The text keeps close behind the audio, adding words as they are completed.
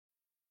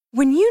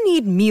When you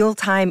need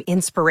mealtime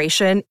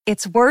inspiration,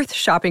 it's worth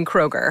shopping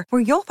Kroger,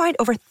 where you'll find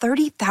over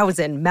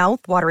 30,000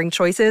 mouth-watering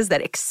choices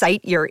that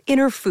excite your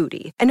inner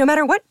foodie. And no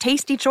matter what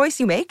tasty choice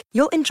you make,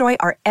 you'll enjoy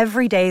our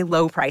everyday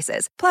low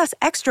prices, plus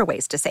extra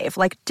ways to save,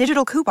 like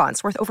digital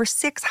coupons worth over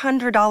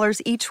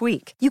 $600 each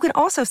week. You can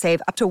also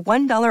save up to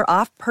 $1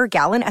 off per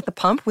gallon at the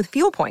pump with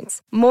fuel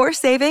points. More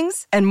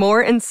savings and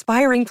more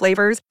inspiring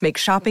flavors make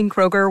shopping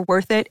Kroger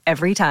worth it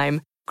every time.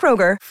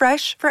 Kroger,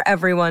 fresh for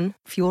everyone.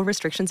 Fuel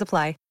restrictions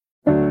apply.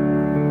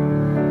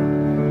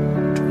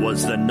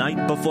 Was the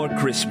night before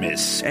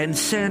Christmas, and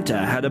Santa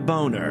had a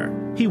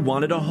boner. He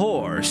wanted a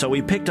whore, so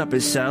he picked up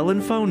his cell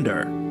and phoned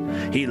her.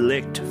 He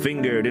licked,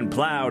 fingered, and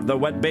plowed the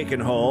wet bacon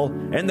hole,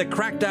 and the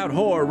cracked-out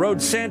whore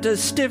rode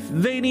Santa's stiff,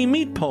 veiny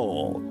meat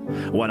pole.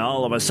 When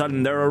all of a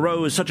sudden there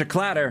arose such a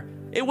clatter,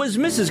 it was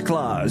Mrs.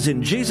 Claus,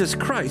 and Jesus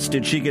Christ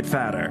did she get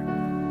fatter.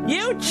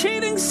 "You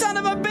cheating son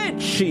of a bitch!"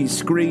 she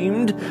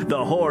screamed. The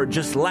whore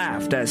just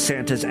laughed as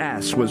Santa's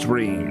ass was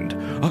reamed.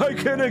 "I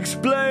can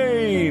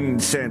explain!"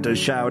 Santa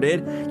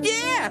shouted.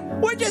 "Yeah,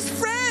 we're just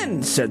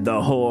friends!" said the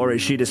whore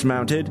as she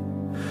dismounted.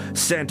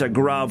 Santa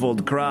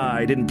groveled,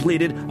 cried, and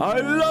pleaded, "I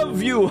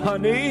love you,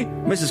 honey!"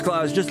 Mrs.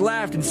 Claus just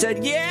laughed and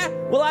said, "Yeah,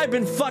 well, I've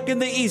been fucking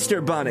the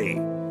Easter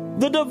Bunny."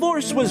 The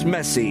divorce was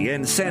messy,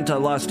 and Santa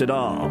lost it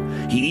all.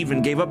 He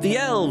even gave up the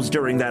elves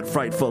during that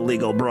frightful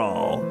legal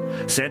brawl.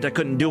 Santa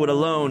couldn't do it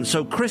alone,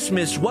 so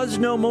Christmas was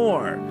no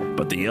more.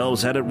 But the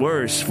elves had it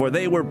worse, for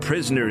they were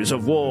prisoners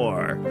of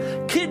war.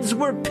 Kids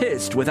were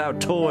pissed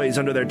without toys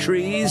under their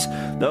trees.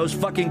 Those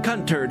fucking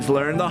cuntards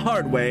learned the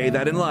hard way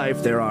that in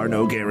life there are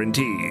no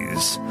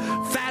guarantees.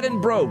 Fat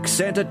and broke,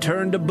 Santa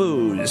turned to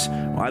booze.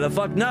 Why the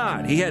fuck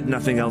not? He had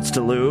nothing else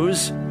to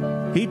lose.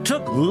 He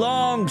took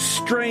long,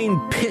 strained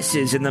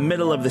pisses in the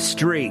middle of the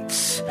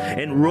streets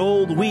and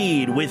rolled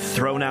weed with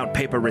thrown-out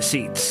paper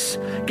receipts.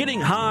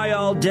 Getting high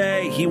all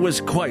day, he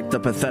was quite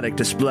the pathetic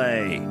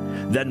display.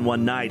 Then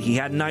one night he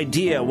had an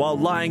idea while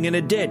lying in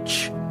a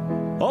ditch.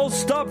 "I'll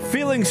stop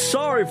feeling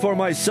sorry for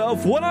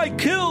myself when I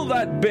kill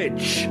that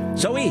bitch."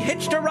 So he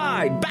hitched a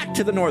ride back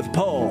to the North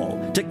Pole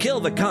to kill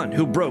the cunt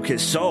who broke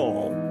his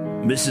soul.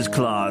 Mrs.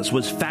 Claus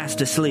was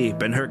fast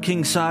asleep in her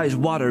king-size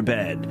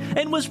waterbed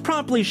and was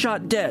promptly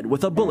shot dead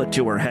with a bullet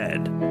to her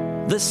head.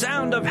 The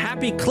sound of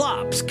happy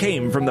clops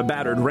came from the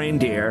battered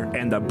reindeer,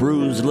 and the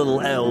bruised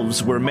little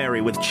elves were merry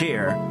with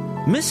cheer.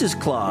 Mrs.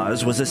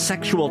 Claus was a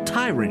sexual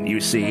tyrant, you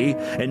see,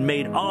 and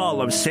made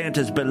all of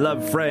Santa's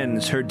beloved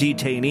friends her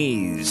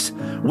detainees.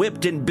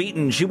 Whipped and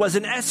beaten, she was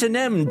an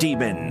S&M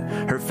demon.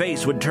 Her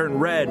face would turn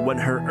red when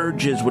her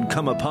urges would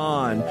come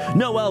upon.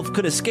 No elf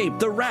could escape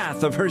the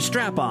wrath of her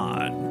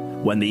strap-on.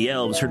 When the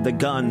elves heard the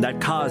gun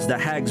that caused the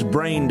hag's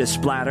brain to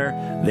splatter,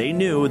 they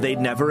knew they'd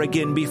never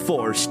again be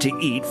forced to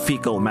eat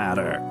fecal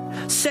matter.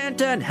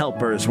 Santa and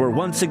helpers were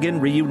once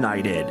again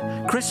reunited.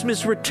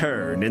 Christmas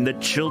returned, and the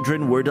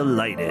children were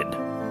delighted.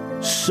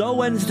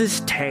 So ends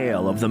this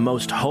tale of the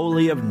most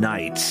holy of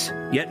nights.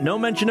 Yet no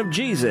mention of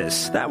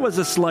Jesus. That was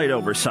a slight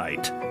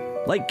oversight.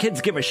 Like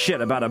kids give a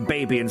shit about a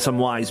baby and some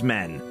wise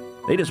men.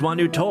 They just want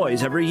new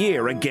toys every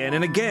year, again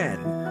and again.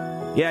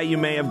 Yeah, you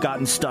may have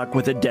gotten stuck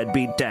with a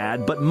deadbeat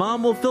dad, but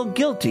mom will feel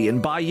guilty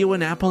and buy you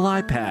an Apple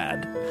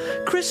iPad.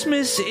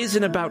 Christmas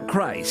isn't about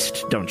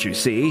Christ, don't you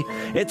see?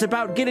 It's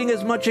about getting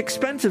as much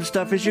expensive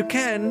stuff as you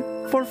can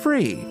for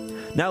free.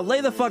 Now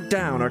lay the fuck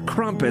down, or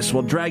Krampus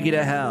will drag you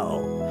to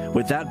hell.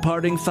 With that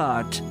parting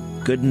thought,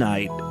 good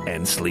night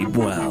and sleep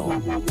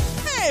well.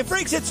 Hey,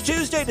 freaks, it's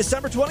Tuesday,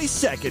 December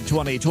 22nd,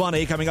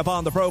 2020. Coming up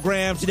on the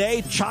program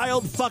today,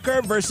 Child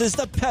Fucker versus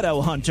the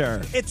Pedo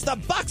Hunter. It's the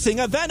boxing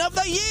event of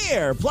the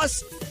year.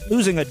 Plus,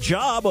 losing a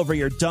job over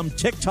your dumb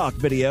TikTok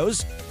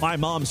videos, my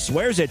mom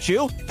swears at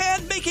you,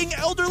 and making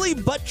elderly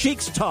butt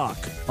cheeks talk.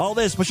 All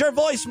this plus your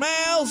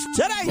voicemails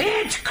today.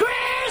 It's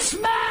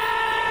Christmas!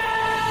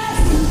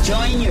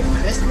 Enjoying your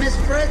Christmas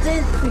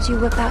present? Would you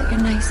whip out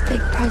your nice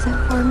big present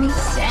for me?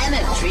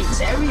 Santa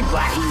treats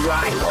everybody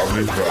right.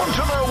 Want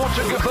to know what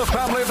to give the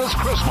family this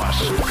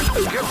Christmas?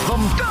 Give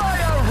them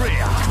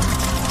diarrhea.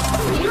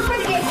 You're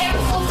going to get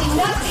absolutely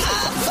nothing.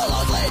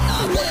 Absolutely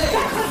nothing.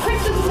 That's what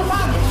Christmas is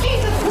about.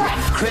 Jesus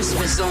Christ.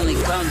 Christmas only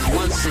comes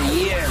once a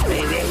year,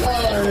 baby.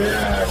 Oh,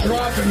 yeah,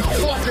 dropping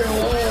fucking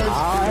loads.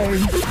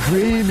 I'm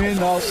dreaming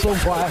of some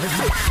white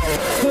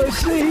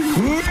pussy.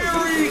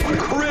 Merry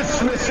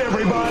Christmas,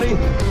 everybody.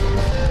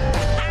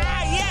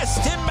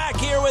 Yes, Tim back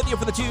here with you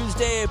for the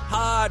Tuesday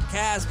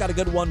podcast. Got a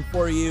good one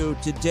for you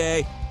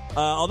today.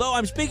 Although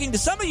I'm speaking to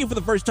some of you for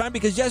the first time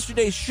because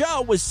yesterday's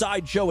show was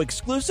Sideshow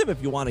exclusive.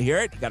 If you want to hear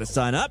it, you got to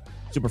sign up.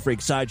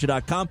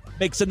 Superfreaksideshow.com.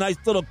 Makes a nice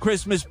little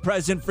Christmas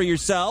present for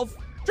yourself.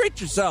 Treat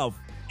yourself.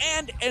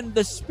 And in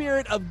the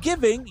spirit of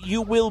giving,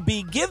 you will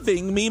be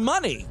giving me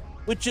money,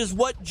 which is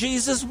what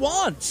Jesus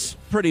wants,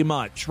 pretty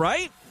much,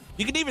 right?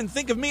 You can even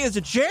think of me as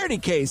a charity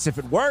case if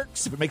it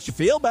works, if it makes you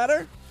feel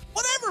better.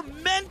 Whatever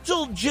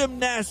mental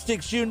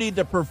gymnastics you need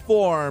to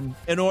perform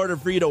in order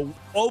for you to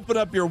open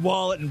up your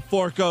wallet and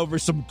fork over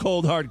some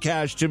cold, hard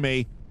cash to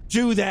me,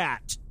 do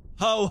that.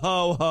 Ho,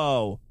 ho,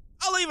 ho.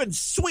 I'll even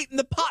sweeten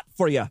the pot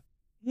for you.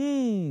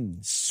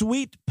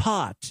 Sweet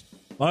pot.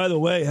 By the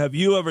way, have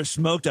you ever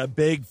smoked a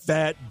big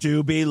fat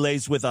doobie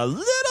laced with a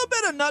little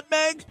bit of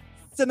nutmeg,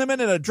 cinnamon,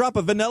 and a drop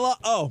of vanilla?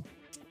 Oh,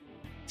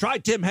 try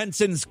Tim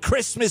Henson's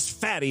Christmas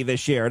Fatty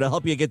this year. It'll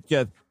help you get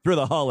you through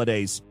the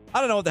holidays. I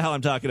don't know what the hell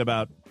I'm talking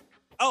about.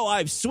 Oh,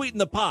 I've sweetened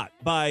the pot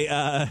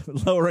by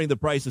lowering the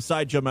price of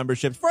Sideshow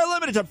memberships for a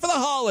limited time for the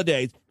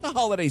holidays. The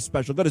holiday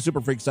special. Go to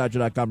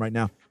superfreaksideshow.com right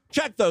now.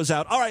 Check those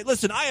out. All right,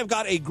 listen, I have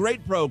got a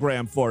great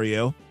program for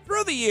you.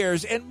 Through the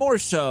years, and more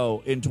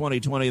so in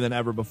 2020 than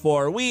ever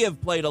before, we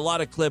have played a lot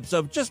of clips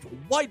of just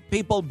white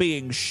people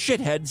being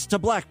shitheads to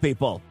black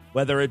people.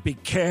 Whether it be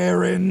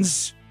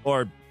Karens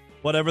or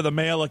whatever the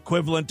male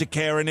equivalent to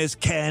Karen is,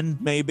 Ken,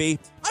 maybe.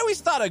 I always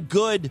thought a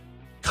good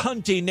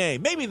cunty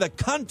name, maybe the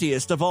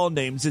cuntiest of all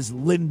names, is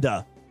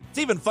Linda. It's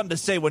even fun to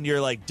say when you're,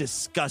 like,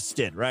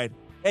 disgusted, right?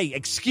 Hey,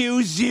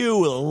 excuse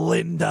you,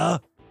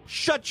 Linda.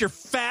 Shut your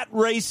fat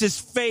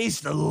racist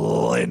face,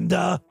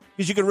 Linda.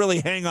 Because you can really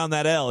hang on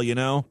that L, you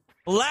know?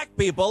 Black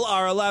people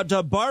are allowed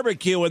to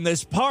barbecue in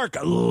this park,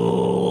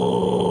 Linda.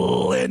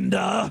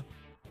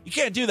 You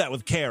can't do that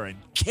with Karen.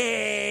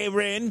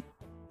 Karen.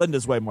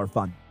 Linda's way more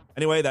fun.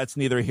 Anyway, that's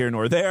neither here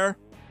nor there.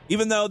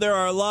 Even though there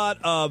are a lot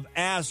of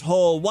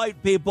asshole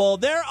white people,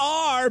 there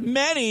are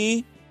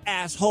many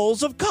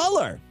assholes of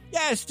color.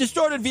 Yes,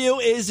 Distorted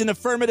View is an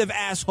affirmative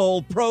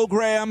asshole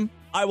program.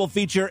 I will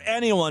feature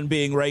anyone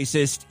being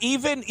racist.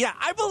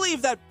 I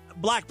believe that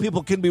black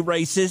people can be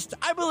racist.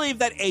 I believe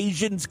that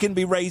Asians can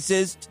be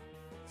racist.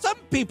 Some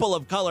people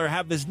of color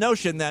have this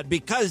notion that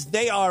because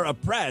they are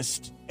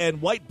oppressed and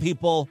white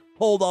people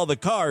hold all the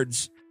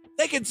cards,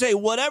 they can say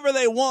whatever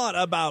they want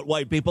about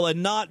white people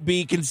and not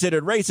be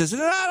considered racist.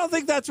 And I don't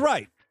think that's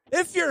right.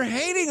 If you're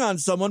hating on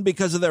someone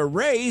because of their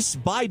race,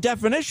 by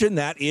definition,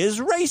 that is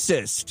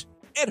racist.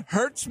 It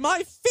hurts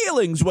my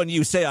feelings when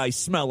you say I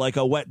smell like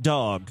a wet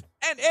dog.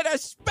 And it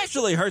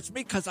especially hurts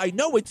me because I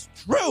know it's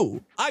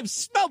true. I've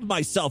smelled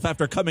myself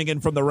after coming in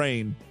from the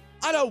rain.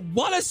 I don't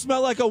want to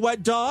smell like a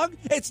wet dog.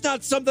 It's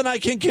not something I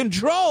can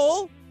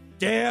control.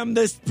 Damn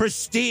this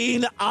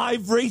pristine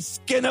ivory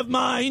skin of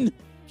mine,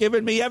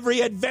 giving me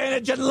every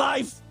advantage in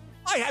life.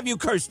 Why have you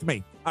cursed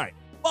me? All right.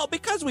 Well,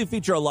 because we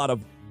feature a lot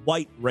of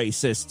white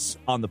racists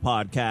on the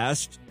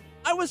podcast,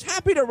 I was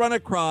happy to run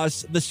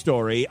across the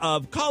story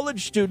of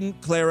college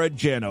student Clara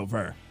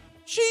Janover.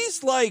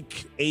 She's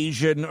like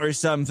Asian or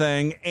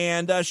something,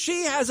 and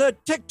she has a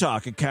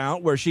TikTok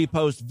account where she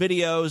posts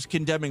videos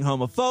condemning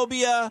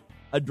homophobia,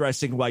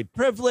 addressing white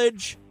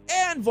privilege,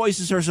 and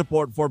voices her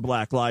support for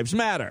Black Lives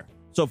Matter.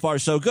 So far,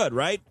 so good,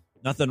 right?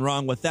 Nothing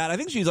wrong with that. I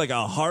think she's like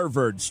a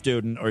Harvard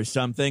student or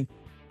something.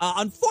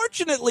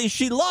 Unfortunately,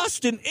 she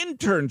lost an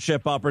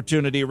internship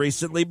opportunity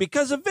recently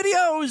because of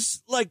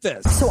videos like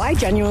this. So I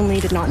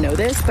genuinely did not know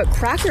this, but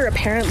cracker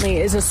apparently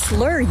is a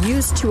slur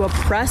used to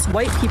oppress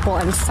white people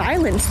and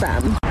silence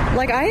them.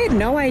 Like, I had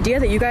no idea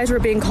that you guys were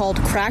being called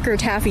cracker,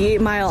 taffy, 8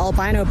 Mile,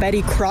 albino,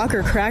 Betty,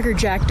 crocker, cracker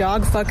jack,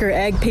 dog fucker,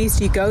 egg,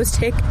 pasty, ghost,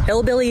 hick,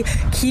 hillbilly,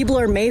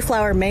 Keebler,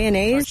 Mayflower,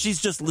 mayonnaise.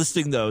 She's just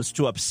listing those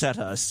to upset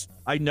us.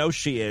 I know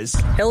she is.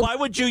 Why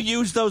would you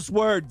use those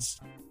words?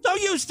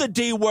 Don't use the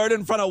D word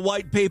in front of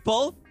white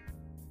people.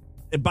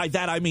 And by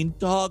that, I mean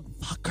dog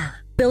fucker.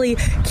 Billy,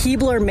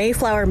 Keebler,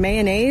 Mayflower,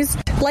 mayonnaise.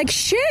 Like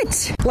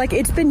shit. Like,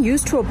 it's been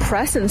used to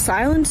oppress and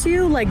silence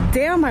you. Like,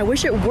 damn, I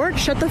wish it worked.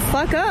 Shut the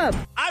fuck up.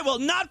 I will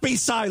not be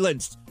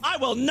silenced. I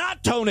will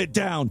not tone it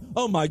down.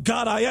 Oh my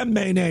God, I am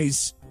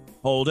mayonnaise.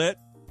 Hold it.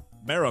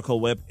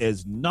 Miracle Whip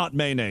is not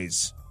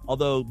mayonnaise.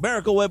 Although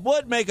Miracle Whip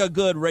would make a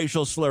good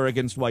racial slur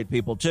against white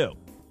people too.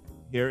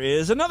 Here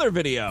is another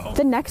video.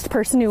 The next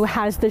person who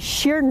has the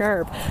sheer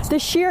nerve, the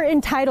sheer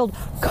entitled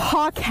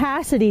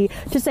caucasity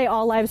to say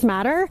all lives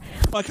matter.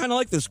 Well, I kind of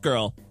like this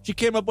girl. She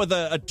came up with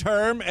a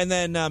term and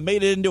then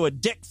made it into a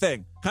dick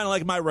thing. Kind of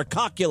like my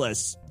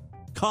rockoculus.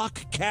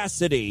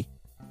 Caucasity.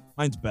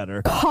 Mine's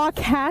better.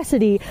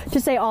 Caucasity to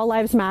say all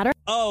lives matter.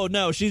 Oh,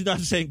 no, she's not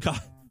saying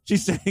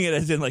she's saying it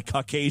as in like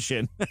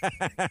Caucasian.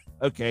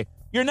 Okay.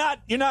 You're not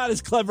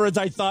as clever as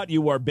I thought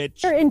you were,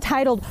 bitch. You're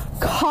entitled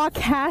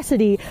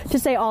caucasity to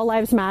say all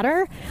lives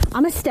matter.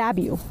 I'm gonna stab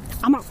you.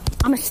 I'm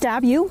gonna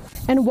stab you.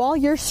 And while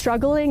you're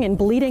struggling and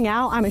bleeding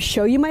out, I'm gonna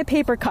show you my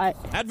paper cut.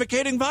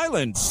 Advocating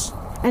violence.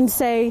 And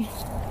say,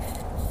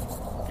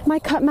 my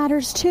cut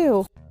matters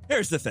too.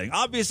 Here's the thing.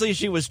 Obviously,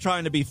 she was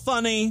trying to be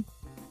funny.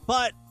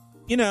 But,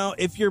 you know,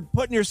 if you're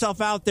putting yourself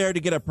out there to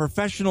get a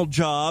professional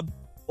job,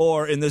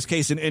 or in this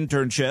case, an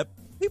internship,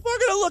 people are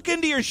going to look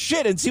into your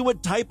shit and see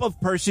what type of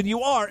person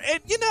you are.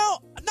 And, you know,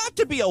 not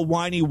to be a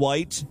whiny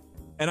white,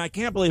 and I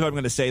can't believe I'm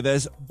going to say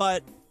this,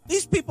 but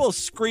these people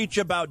screech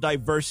about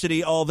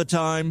diversity all the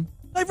time.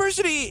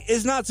 Diversity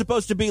is not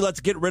supposed to be let's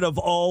get rid of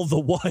all the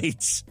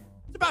whites.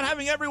 It's about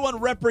having everyone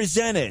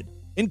represented,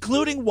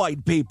 including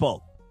white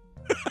people.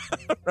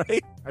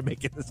 Right? I'm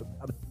making this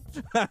about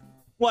it.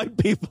 White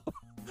people.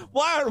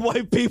 Why aren't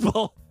white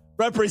people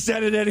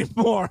represented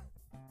anymore?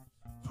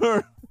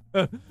 We're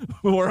a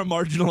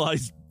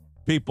marginalized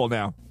people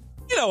now.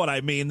 You know what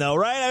I mean, though,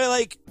 right? I mean,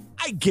 like,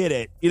 I get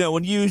it. You know,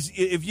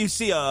 if you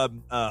see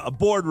a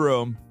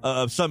boardroom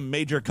of some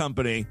major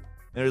company, and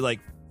there's like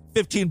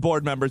 15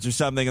 board members or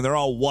something, and they're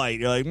all white,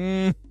 you're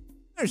like,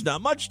 there's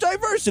not much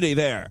diversity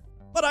there.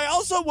 But I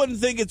also wouldn't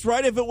think it's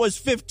right if it was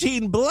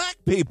 15 black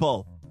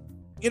people.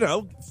 You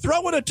know,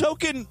 throw in a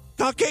token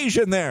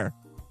Caucasian there,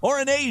 or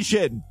an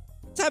Asian.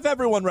 Let's have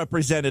everyone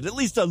represented, at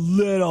least a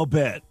little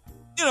bit.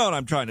 You know what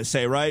I'm trying to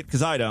say, right?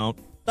 Because I don't.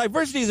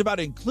 Diversity is about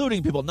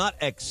including people, not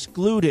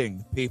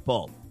excluding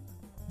people.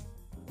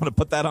 I'm going to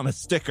put that on a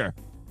sticker.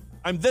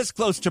 I'm this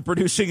close to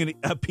producing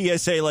a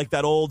PSA like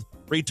that old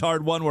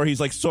retard one where he's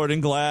like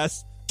sorting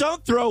glass.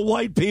 Don't throw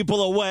white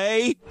people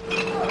away.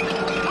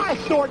 I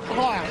sort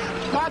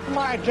glass. That's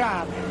my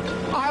job.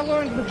 I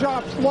learned the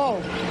job slow.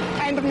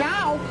 And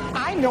now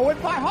I know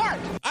it by heart.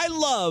 I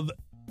love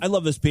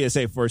this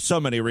PSA for so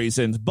many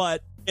reasons,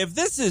 but if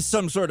this is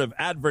some sort of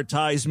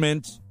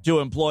advertisement to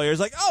employers,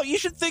 like, oh, you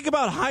should think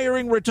about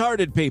hiring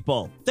retarded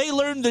people. They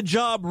learn the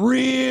job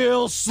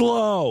real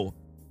slow.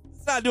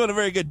 It's not doing a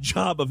very good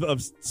job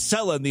of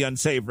selling the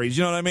unsavories,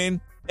 you know what I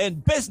mean? In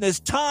business,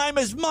 time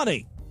is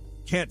money.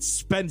 Can't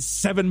spend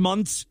 7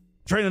 months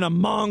training a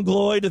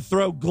mongoloid to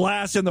throw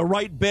glass in the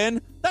right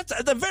bin. That's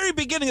at the very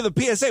beginning of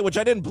the PSA, which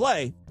I didn't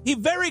play. He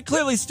very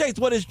clearly states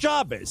what his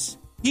job is.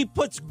 He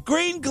puts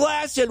green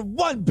glass in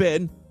one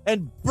bin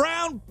and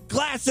brown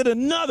glass in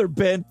another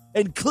bin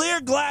and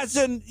clear glass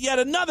in yet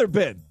another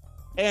bin.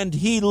 And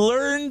he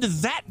learned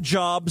that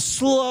job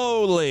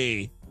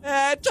slowly.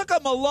 It took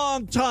him a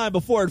long time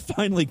before it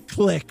finally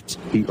clicked.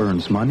 He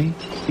earns money.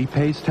 He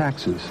pays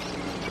taxes.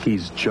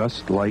 He's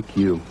just like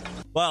you.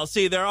 Well,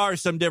 see, there are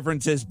some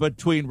differences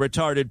between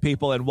retarded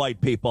people and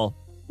white people.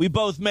 We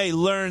both may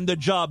learn the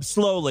job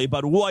slowly,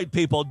 but white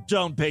people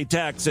don't pay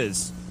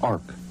taxes.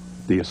 ARC,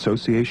 the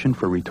Association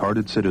for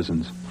Retarded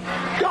Citizens.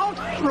 Don't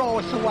throw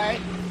us away.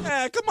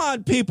 Come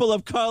on, people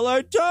of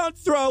color. Don't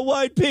throw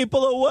white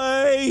people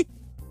away.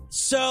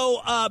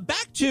 So,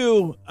 back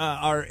to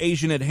our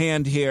Asian at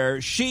hand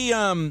here. She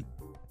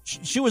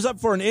was up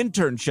for an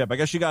internship. I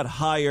guess she got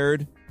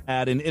hired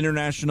at an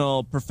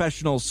international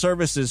professional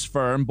services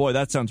firm. Boy,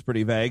 that sounds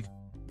pretty vague.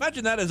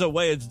 Imagine that as a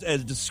way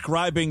as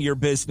describing your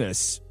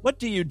business. What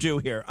do you do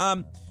here?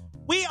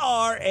 We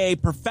are a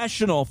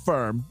professional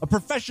firm, a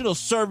professional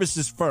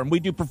services firm.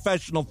 We do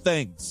professional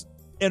things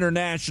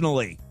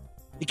internationally.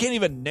 You can't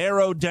even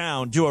narrow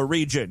down to a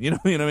region. You know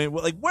what I mean?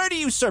 Like, where do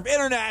you serve?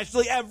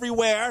 Internationally,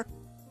 everywhere.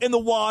 In the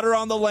water,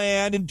 on the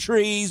land, in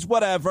trees,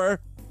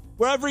 whatever.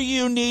 Wherever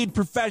you need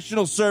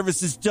professional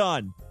services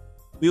done,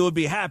 we would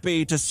be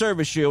happy to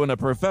service you in a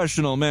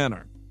professional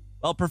manner.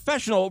 Well,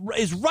 professional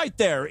is right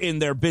there in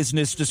their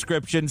business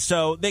description,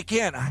 so they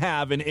can't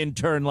have an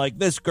intern like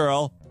this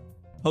girl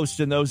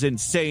posting those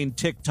insane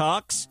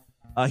TikToks.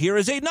 Here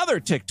is another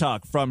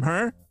TikTok from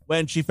her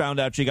when she found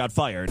out she got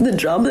fired. The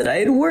job that I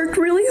had worked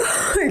really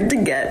hard to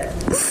get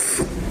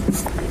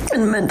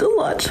and meant a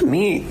lot to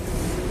me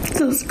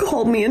just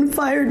called me and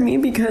fired me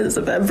because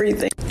of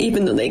everything,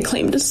 even though they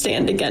claim to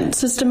stand against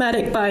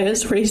systematic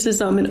bias,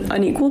 racism, and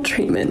unequal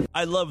treatment.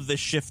 I love the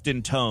shift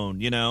in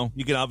tone, you know?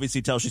 You can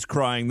obviously tell she's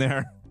crying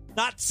there.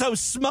 Not so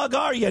smug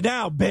are you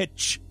now,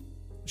 bitch?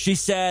 She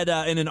said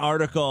in an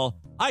article,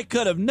 I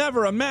could have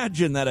never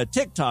imagined that a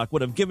TikTok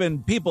would have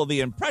given people the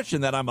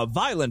impression that I'm a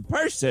violent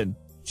person.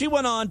 She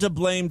went on to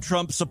blame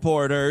Trump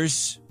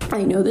supporters.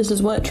 I know this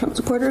is what Trump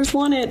supporters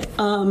wanted,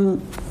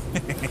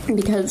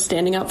 because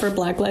standing up for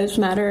Black Lives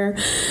Matter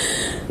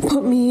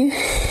put me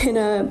in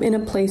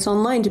a place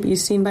online to be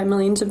seen by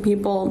millions of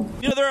people.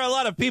 You know, there are a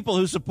lot of people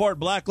who support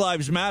Black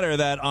Lives Matter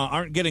that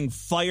aren't getting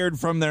fired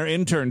from their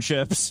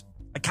internships.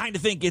 I kind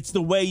of think it's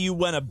the way you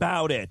went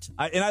about it.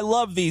 And I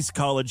love these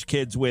college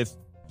kids with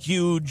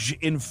huge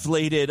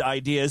inflated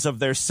ideas of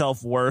their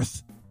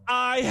self-worth.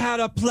 I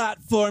had a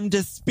platform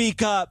to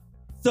speak up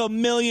so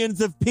millions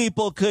of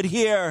people could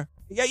hear.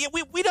 Yeah,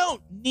 we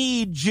don't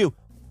need you.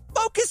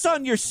 Focus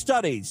on your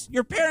studies.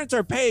 Your parents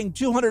are paying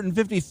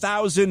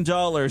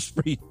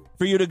 $250,000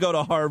 for you to go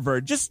to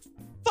Harvard. Just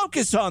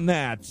focus on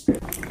that.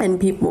 And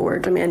people were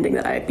demanding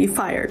that I be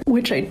fired,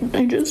 which I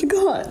just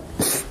got.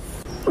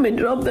 My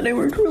job that I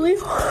worked really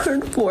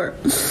hard for.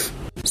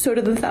 So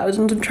to the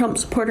thousands of Trump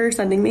supporters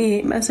sending me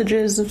hate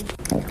messages,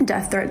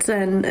 death threats,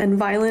 and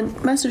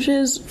violent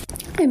messages,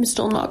 I'm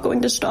still not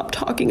going to stop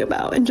talking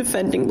about and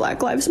defending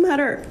Black Lives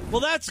Matter.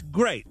 Well, that's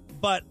great,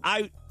 but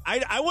I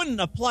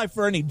wouldn't apply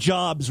for any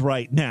jobs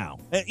right now.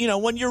 You know,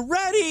 when you're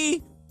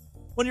ready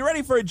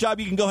for a job,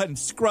 you can go ahead and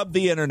scrub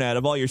the internet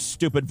of all your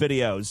stupid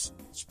videos.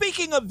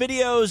 Speaking of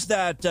videos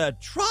that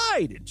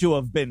tried to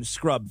have been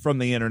scrubbed from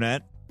the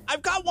internet,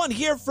 I've got one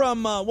here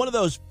from one of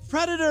those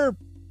predator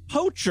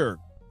poacher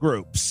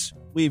groups.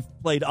 We've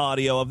played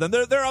audio of them.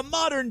 They're a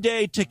modern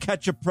day To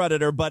Catch a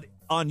Predator, but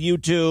on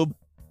YouTube,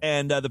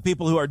 and the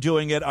people who are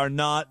doing it are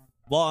not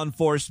law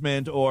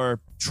enforcement or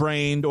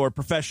trained or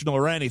professional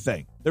or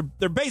anything.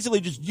 They're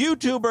basically just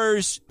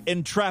YouTubers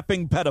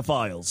entrapping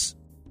pedophiles.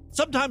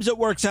 Sometimes it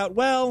works out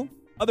well.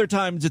 Other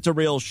times it's a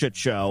real shit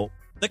show.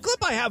 The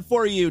clip I have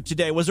for you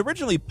today was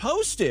originally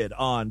posted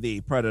on the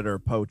Predator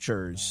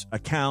Poachers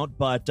account,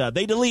 but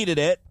they deleted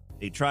it.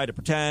 They tried to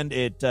pretend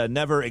it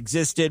never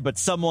existed, but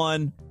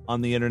someone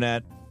on the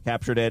internet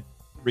captured it,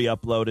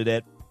 re-uploaded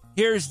it.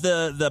 Here's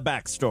the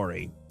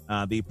backstory.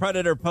 The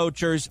Predator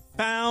Poachers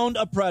found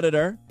a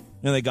predator,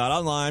 and they got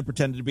online,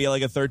 pretended to be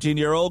like a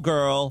 13-year-old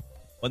girl.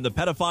 When the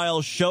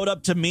pedophile showed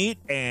up to meet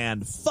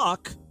and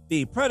fuck,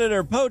 the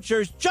Predator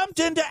Poachers jumped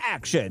into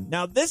action.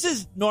 Now, this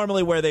is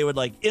normally where they would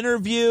like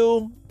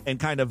interview and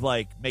kind of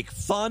like make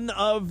fun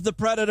of the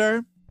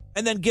predator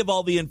and then give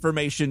all the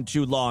information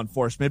to law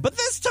enforcement. But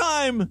this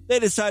time they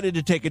decided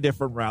to take a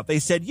different route. They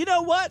said, you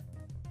know what?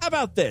 How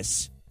about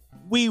this?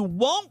 We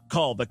won't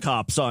call the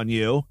cops on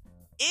you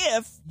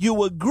if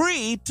you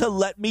agree to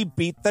let me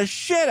beat the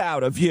shit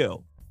out of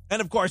you.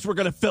 And of course, we're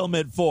going to film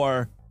it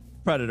for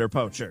Predator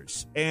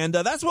Poachers. And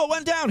that's what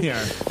went down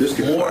here.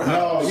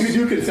 No, you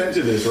do consent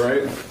to this,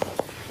 right?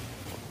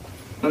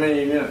 I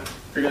mean, yeah,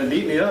 you're going to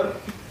beat me up.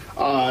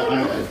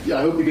 I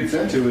hope you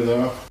consent to it,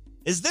 though.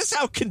 Is this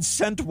how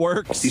consent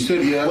works? You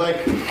said, yeah.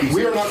 Like,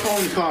 we are not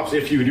calling the cops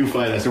if you do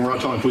fight us, and we're not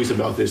telling police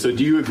about this. So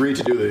do you agree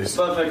to do this?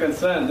 So if I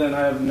consent, then I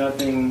have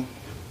nothing.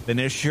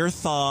 Finish your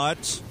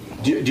thought.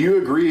 Do you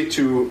agree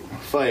to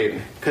fight?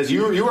 Because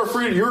you're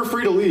free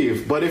to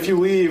leave, but if you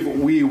leave,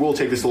 we will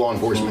take this to law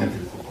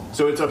enforcement.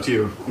 So it's up to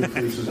you. The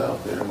police is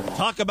out there.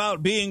 Talk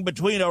about being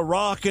between a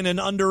rock and an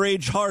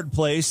underage hard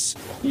place.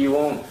 You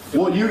won't.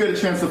 Well, you get a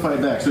chance to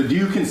fight back. So do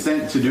you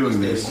consent to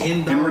doing this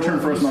in return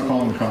for us not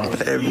calling the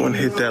cops? Everyone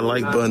hit that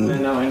like button.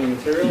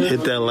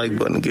 Hit that like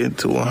button. Get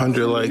to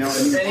 100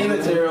 likes. Any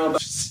material.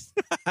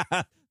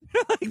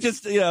 Like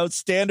just,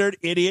 standard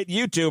idiot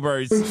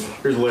YouTubers.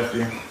 Here's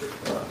Lefty.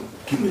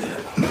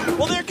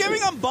 Well, they're giving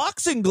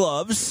unboxing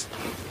gloves.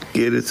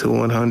 Get it to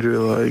 100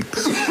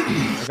 likes.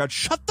 Oh God,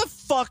 shut the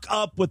fuck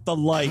up with the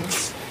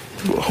likes.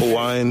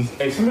 Hawaiian.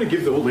 Hey, somebody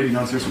give the old lady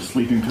downstairs some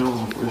sleeping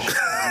pills.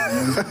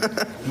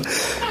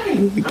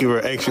 Give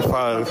her extra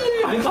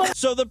 5.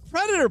 So the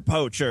Predator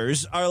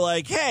Poachers are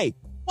like, hey,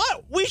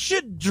 what? We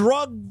should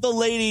drug the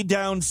lady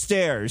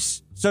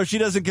downstairs so she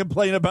doesn't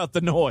complain about the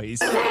noise.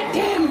 That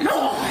damn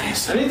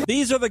noise!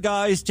 These are the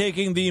guys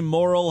taking the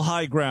moral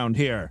high ground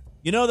here.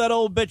 You know that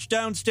old bitch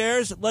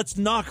downstairs? Let's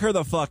knock her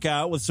the fuck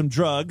out with some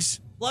drugs.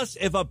 Plus,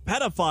 if a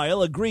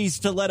pedophile agrees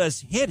to let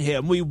us hit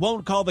him, we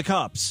won't call the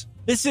cops.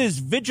 This is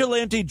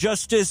vigilante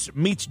justice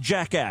meets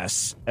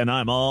jackass, and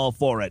I'm all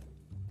for it.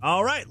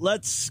 All right,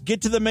 let's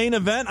get to the main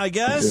event, I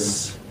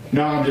guess.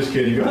 No, I'm just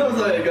kidding. I was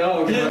like,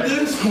 oh, in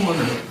this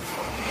corner.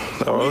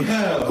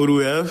 Who do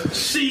we have?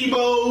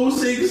 Shebo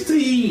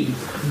 16,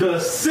 the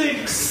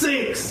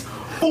 6'6",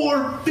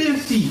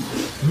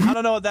 450. I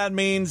don't know what that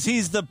means.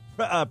 He's the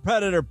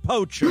Predator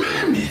Poacher.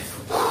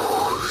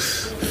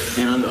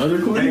 And on the other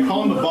corner, hey,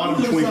 call him the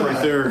bottom twink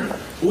right there.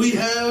 We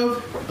have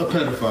a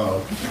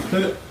pedophile.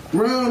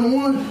 Round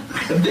 1. All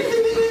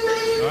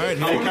right,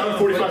 hey, count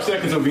 45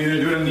 seconds. I'm going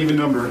to do it an even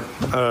number.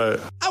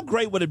 How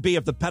great would it be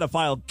if the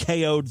pedophile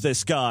KO'd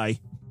this guy?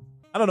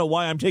 I don't know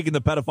why I'm taking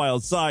the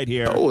pedophile's side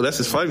here. Oh, that's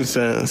his fighting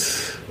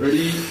stance.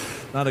 Ready?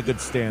 Not a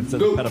good stance in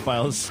the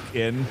pedophile's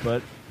skin,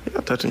 but... You're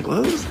not touching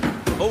gloves.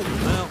 Oh,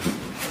 well...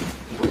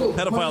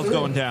 Pedophile's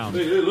going down.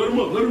 Hey, let him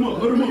up.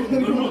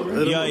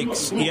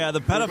 Yikes. Yeah,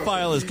 the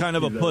pedophile is kind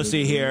of a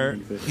pussy here.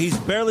 He's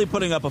barely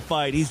putting up a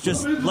fight. He's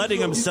just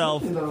letting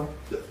himself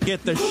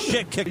get the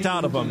shit kicked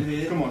out of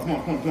him. Come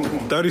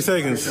on. 30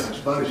 seconds.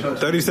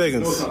 30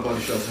 seconds.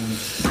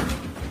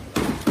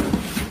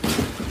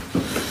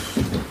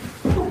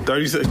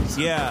 30 seconds.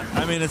 Yeah,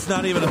 I mean, it's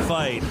not even a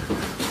fight.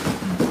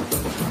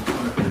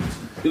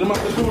 Get him out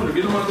the corner.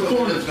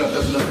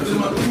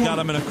 Got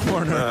him in a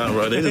corner.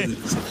 Right.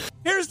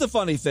 Here's the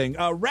funny thing.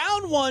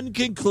 Round 1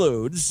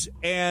 concludes,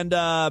 and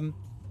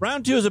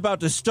round 2 is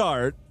about to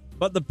start,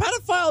 but the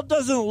pedophile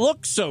doesn't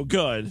look so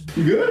good.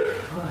 You good?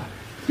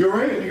 You all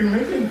right? You gonna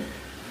make it?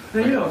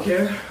 No, you don't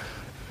care.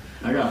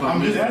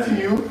 I'm just asking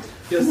you.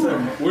 Yes, sir.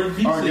 We're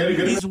good.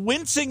 He's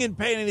wincing in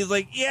pain, and he's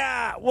like,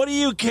 yeah, what do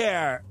you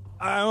care?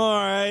 I'm all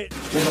right.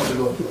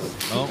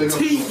 Oh.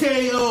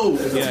 TKO.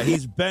 Yeah,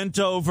 he's bent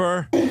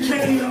over.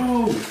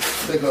 TKO.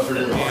 TKO.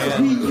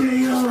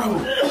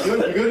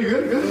 You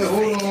good?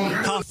 Hold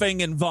on.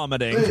 Coughing and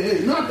vomiting. Hey,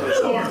 not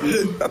that. Come on.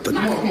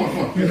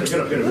 Get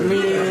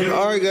up.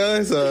 All right,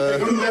 guys.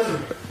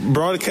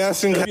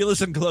 Broadcasting. If you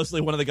listen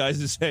closely, one of the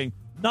guys is saying,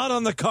 not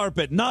on the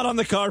carpet. Alex.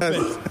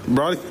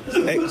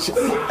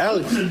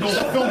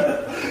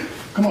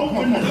 Come on.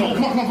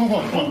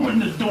 Open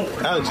the door.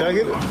 Alex, should I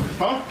get it?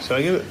 Huh? Should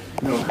I get it?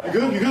 No. You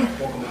good?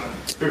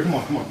 Here, come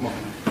on.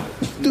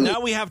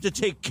 Now we have to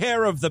take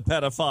care of the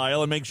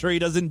pedophile and make sure he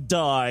doesn't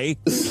die.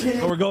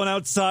 So we're going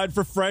outside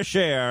for fresh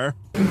air.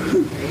 Come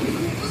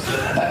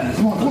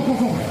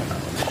on.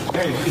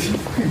 Hey,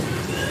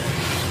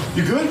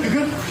 you good?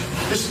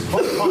 Just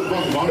hold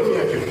on.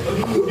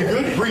 You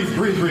good? Breathe.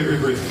 Breathe. You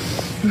good?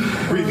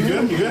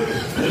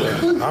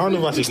 I don't know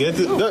if I should get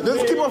it.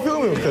 Let's keep on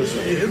filming because.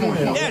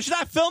 Yeah, should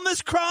I film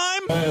this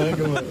crime?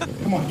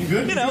 Come on. You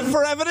good?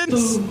 For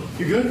evidence.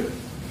 You good?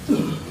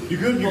 You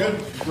good? You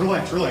good?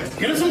 Relax.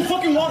 Get him some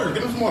fucking water.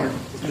 Get him some water.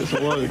 Get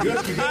some water. You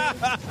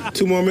good?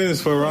 2 more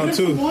minutes for round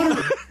 2.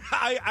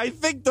 I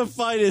think the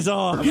fight is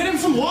on. Get him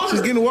some water.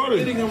 She's getting water.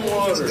 Getting him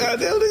water.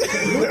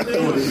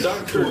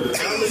 Doctor.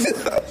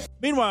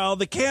 Meanwhile,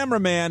 the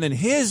cameraman and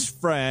his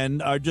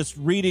friend are just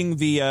reading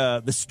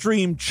the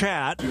stream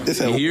chat.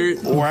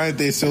 Why aren't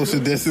they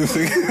social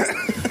distancing?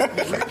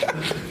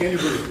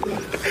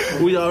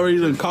 We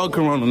already done caught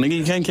Corona, nigga.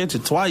 You can't catch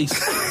it twice.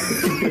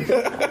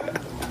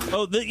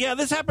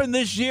 This happened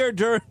this year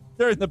during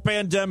the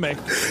pandemic.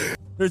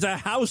 There's a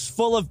house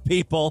full of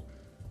people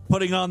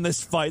putting on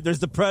this fight. There's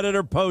the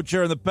predator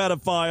poacher and the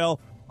pedophile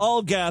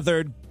all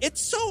gathered. It's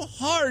so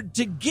hard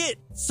to get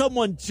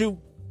someone to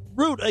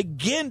root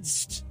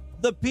against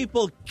the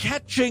people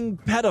catching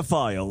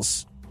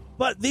pedophiles.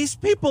 But these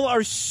people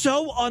are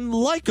so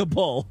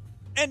unlikable.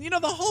 And, the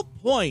whole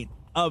point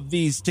of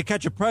these To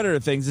Catch a Predator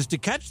things is to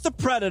catch the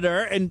predator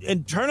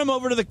and turn him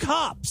over to the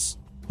cops.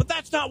 But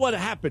that's not what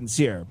happens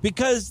here,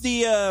 because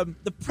the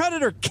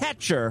predator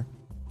catcher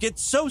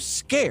gets so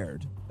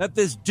scared that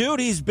this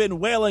dude he's been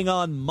wailing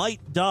on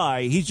might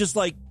die. He's just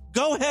like,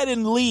 go ahead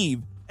and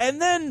leave.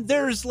 And then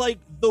there's like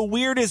the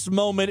weirdest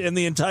moment in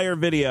the entire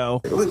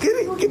video.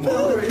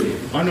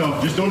 I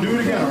know. Just don't do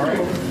it again, all right?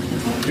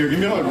 Here, give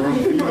me a hug, bro.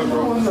 Give me a hug,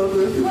 bro.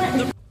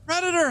 The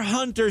predator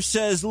hunter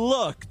says,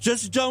 look,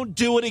 just don't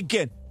do it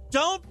again.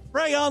 Don't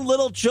prey on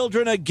little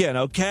children again,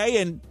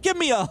 okay? And give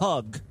me a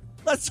hug.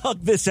 Let's hug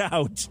this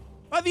out.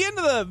 By the end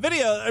of the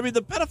video,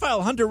 the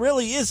pedophile hunter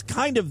really is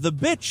kind of the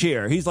bitch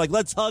here. He's like,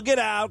 let's hug it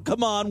out.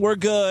 Come on, we're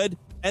good.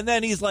 And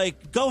then he's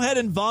like, go ahead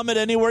and vomit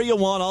anywhere you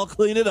want. I'll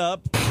clean it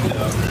up. Okay.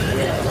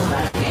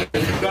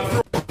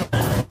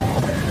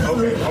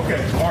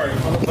 All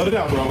right. Let it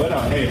out, bro. Let it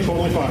out. Hey,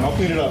 totally fine. I'll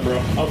clean it up, bro.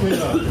 I'll clean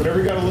it up. Whatever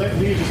you got to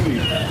leave, just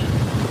leave.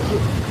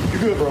 You're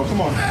good, bro.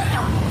 Come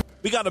on.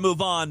 We got to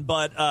move on,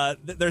 but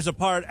there's a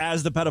part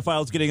as the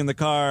pedophile's getting in the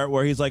car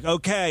where he's like,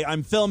 okay,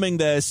 I'm filming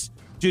this.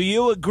 Do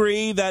you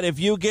agree that if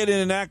you get in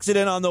an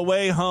accident on the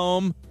way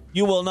home,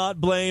 you will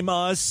not blame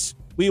us?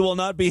 We will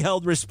not be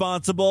held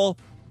responsible?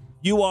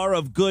 You are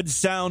of good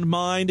sound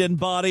mind and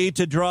body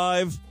to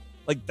drive?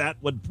 Like that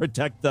would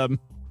protect them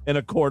in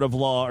a court of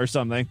law or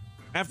something.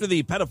 After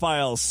the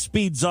pedophile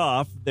speeds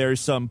off, there's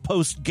some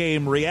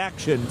post-game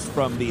reactions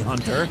from the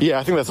hunter. Yeah,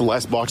 I think that's the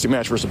last boxing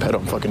match versus a pedo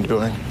I'm fucking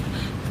doing.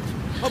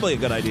 Probably a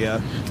good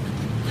idea.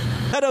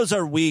 Pedos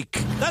are weak.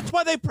 That's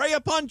why they prey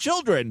upon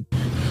children.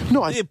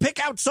 No, they pick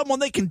out someone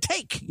they can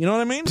take. You know what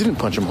I mean? Didn't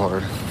punch him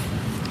hard.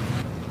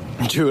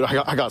 Dude,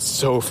 I got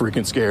so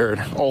freaking scared.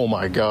 Oh,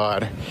 my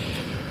God.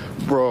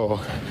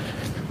 Bro.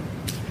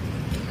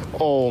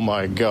 Oh,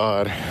 my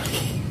God.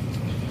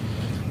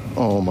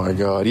 Oh, my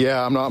God.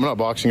 Yeah, I'm not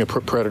boxing a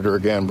predator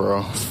again,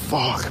 bro.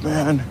 Fuck,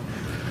 man.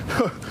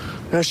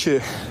 That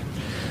shit...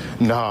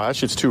 Nah, that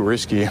shit's too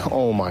risky.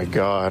 Oh, my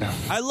God.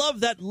 I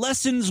love that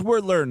lessons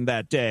were learned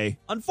that day.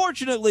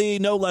 Unfortunately,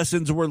 no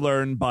lessons were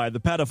learned by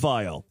the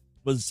pedophile.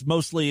 It was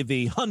mostly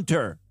the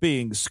hunter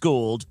being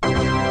schooled.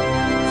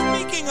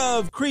 Speaking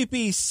of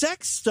creepy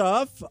sex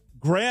stuff,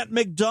 Grant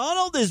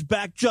McDonald is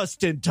back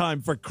just in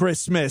time for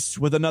Christmas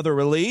with another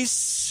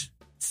release.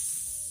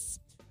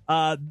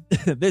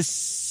 This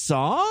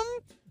song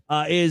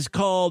is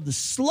called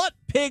Slut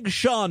Pig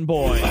Sean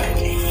Boy.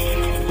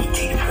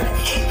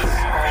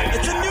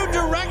 It's a new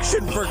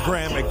direction for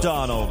Grant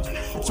McDonald.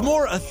 It's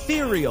more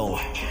ethereal.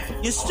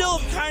 You still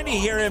kind of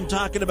hear him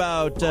talking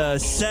about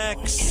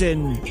sex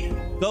and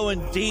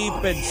going deep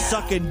and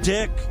sucking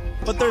dick,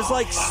 but there's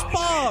like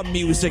spa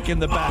music in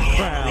the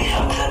background.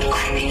 Yeah,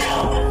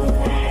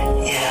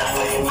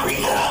 fucking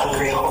breathe that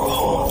hungry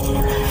hole.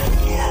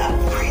 Yeah,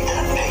 breathe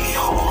that piggy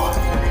hole.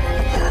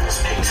 Yeah,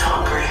 this pig's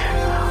hungry.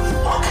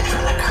 Looking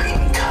for the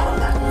cream cum.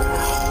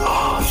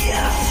 Oh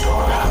yeah,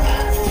 fill it up.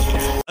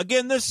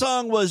 Again, this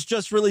song was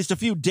just released a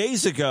few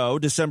days ago,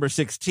 December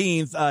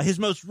 16th. His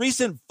most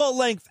recent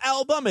full-length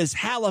album is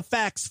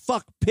Halifax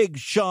Fuck Pig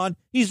Sean.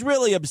 He's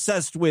really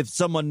obsessed with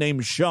someone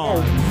named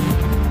Sean.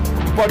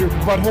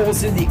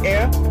 Buttholes in the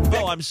air.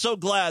 Oh, I'm so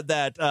glad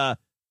that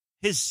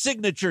his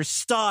signature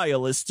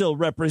style is still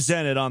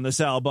represented on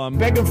this album.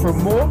 Begging for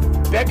more,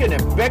 begging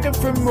and begging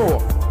for more.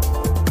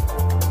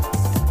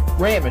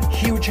 Ramming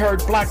huge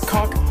hard black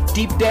cock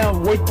deep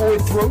down white boy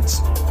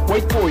throats.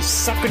 White boys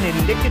sucking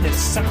and licking and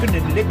sucking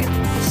and licking,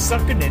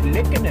 sucking and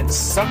licking and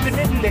sucking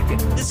and licking.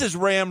 This is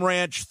Ram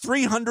Ranch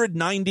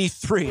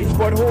 393.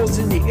 Buttholes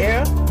in the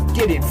air,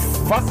 getting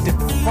fucked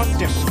and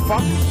fucked and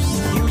fucked.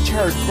 Huge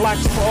hard black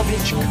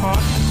 12-inch cock,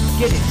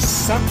 getting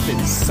sucked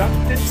and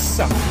sucked and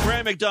sucked.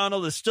 Grant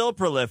McDonald is still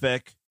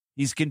prolific.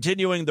 He's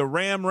continuing the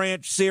Ram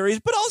Ranch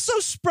series, but also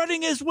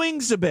spreading his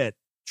wings a bit.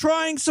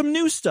 Trying some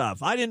new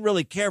stuff. I didn't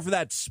really care for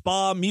that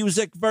spa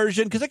music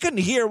version because I couldn't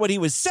hear what he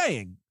was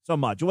saying so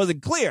much. It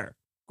wasn't clear.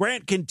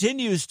 Grant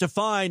continues to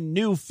find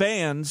new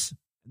fans.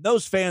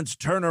 Those fans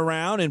turn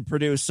around and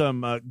produce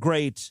some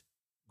great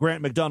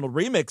Grant McDonald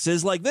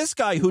remixes, like this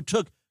guy who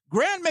took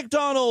Grant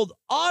McDonald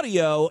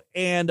audio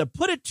and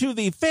put it to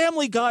the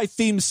Family Guy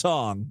theme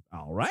song.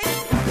 All right.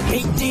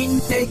 18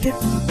 naked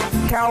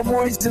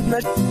cowboys in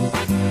the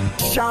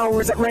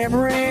showers at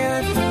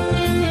Ramran.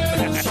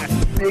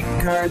 Big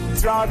car,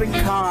 throbbing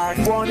cock,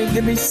 wanting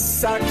to be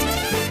sucked.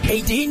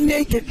 18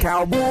 naked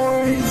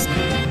cowboys.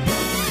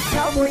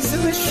 Cowboys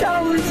in the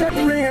showers at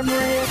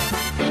Ramran.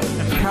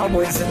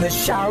 Cowboys in the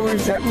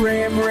showers at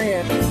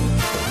Ramran.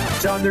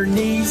 On their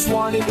knees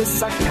wanting to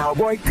suck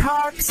cowboy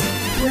cocks.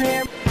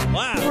 Ranch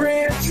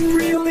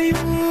really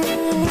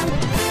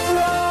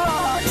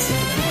rocks.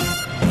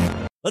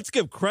 Let's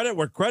give credit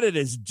where credit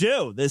is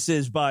due. This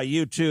is by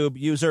YouTube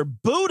user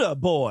Buddha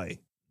Boy.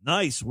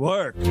 Nice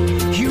work.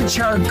 Huge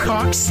hard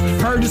cocks,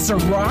 hard as a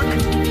rock.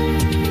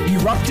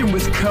 Erupting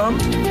with cum.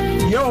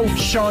 Yo,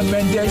 Shawn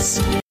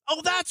Mendes.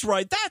 Oh, that's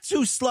right. That's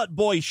who Slut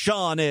Boy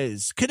Sean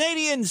is.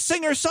 Canadian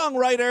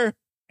singer-songwriter.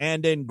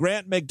 And in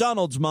Grant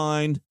McDonald's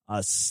mind, a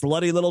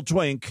slutty little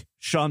twink,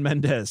 Shawn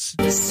Mendes.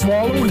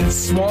 Swallowing and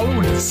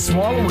swallowing and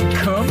swallowing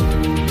cum.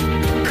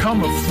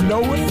 Cum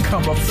a-flowing,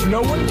 cum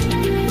a-flowing.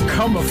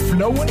 Cum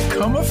a-flowing,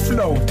 cum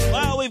a-flowing.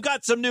 Well, we've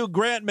got some new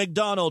Grant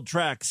McDonald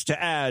tracks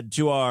to add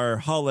to our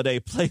holiday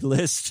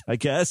playlist, I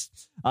guess.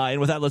 And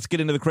with that, let's get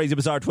into the crazy,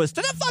 bizarre twist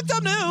and the fucked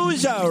up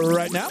news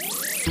right now.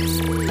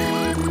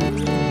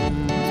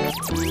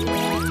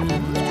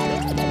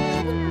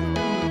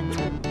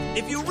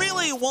 If you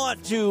really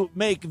want to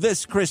make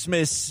this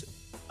Christmas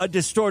a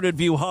Distorted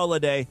View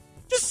holiday,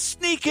 just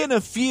sneak in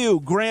a few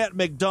Grant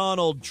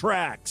McDonald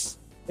tracks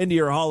into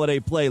your holiday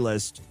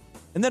playlist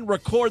and then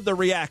record the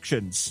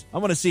reactions. I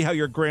want to see how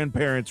your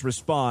grandparents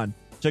respond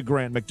to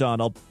Grant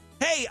McDonald.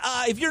 Hey,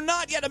 if you're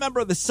not yet a member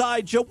of the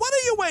Sideshow, what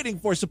are you waiting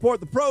for? Support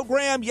the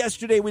program.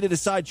 Yesterday we did a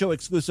Sideshow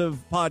exclusive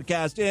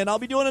podcast, and I'll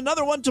be doing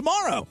another one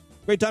tomorrow.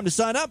 Great time to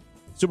sign up.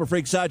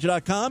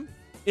 Superfreaksideshow.com.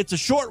 It's a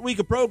short week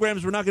of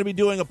programs. We're not going to be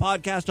doing a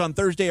podcast on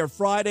Thursday or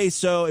Friday,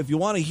 so if you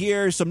want to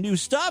hear some new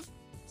stuff,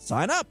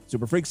 sign up.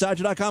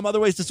 Superfreaksideshow.com. Other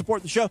ways to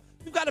support the show.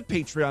 We've got a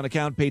Patreon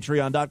account,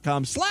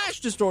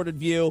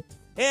 patreon.com/distortedview.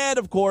 And,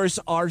 of course,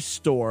 our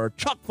store,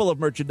 chock full of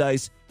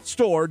merchandise,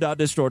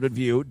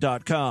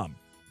 store.distortedview.com.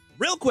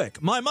 Real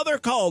quick, my mother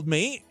called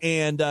me,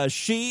 and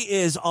she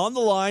is on the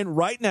line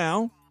right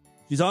now.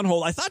 She's on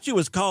hold. I thought she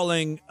was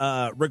calling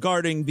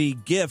regarding the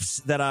gifts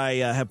that I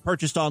have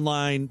purchased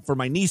online for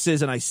my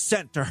nieces and I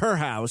sent to her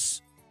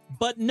house.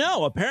 But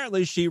no,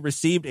 apparently she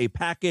received a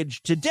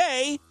package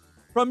today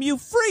from you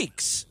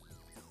freaks.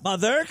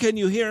 Mother, can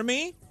you hear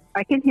me?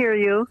 I can hear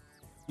you.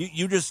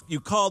 You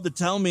called to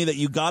tell me that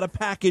you got a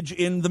package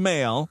in the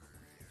mail.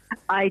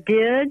 I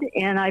did,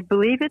 and I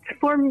believe it's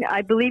for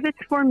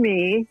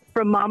me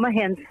from Mama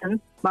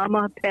Henson,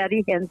 Mama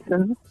Patty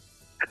Henson.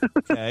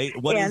 Okay,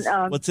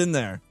 what's in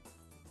there?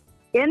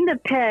 In the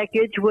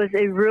package was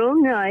a real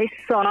nice,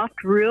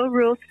 soft,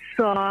 real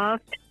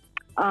soft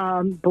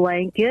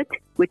blanket,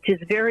 which is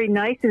very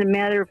nice. And a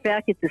matter of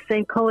fact, it's the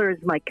same color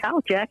as my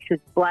couch. Actually,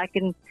 it's black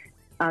and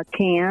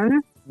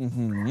tan.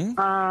 Mm-hmm.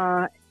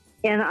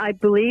 And I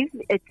believe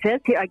it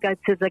says here, I got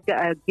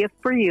a gift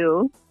for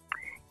you.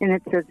 And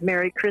it says,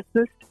 Merry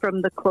Christmas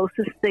from the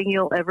closest thing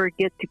you'll ever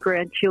get to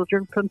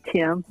grandchildren from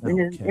Tim. Okay.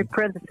 And in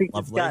parentheses,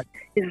 it's got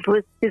his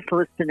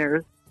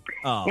listeners.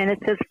 Oh. And it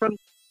says from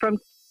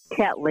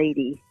Cat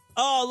Lady.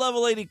 Oh,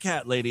 Level Lady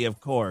Cat Lady,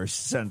 of course,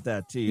 sent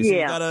that to you. So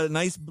you got a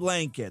nice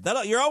blanket.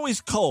 You're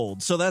always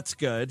cold, so that's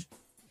good.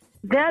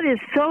 That is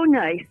so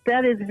nice.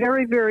 That is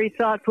very, very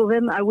thoughtful of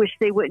them. I wish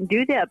they wouldn't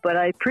do that, but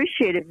I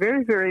appreciate it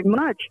very, very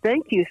much.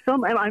 Thank you so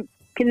much.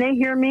 Can they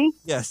hear me?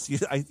 Yes.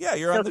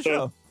 You're on the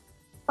show.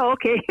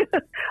 Okay.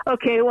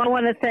 Okay. Well, I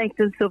want to thank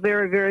them so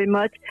very, very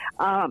much.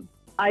 I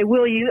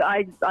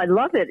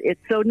love it.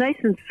 It's so nice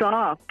and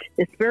soft.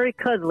 It's very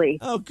cuddly.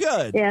 Oh,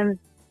 good. And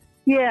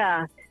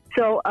yeah.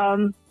 So,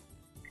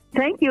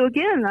 thank you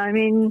again. I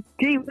mean,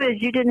 gee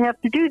whiz, you didn't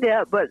have to do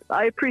that, but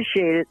I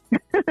appreciate it.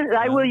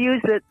 I will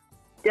use it.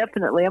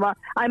 Definitely.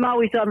 I'm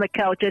always on the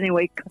couch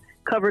anyway,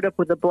 covered up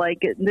with a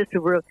blanket. And this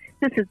is,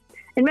 as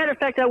a matter of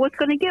fact, I was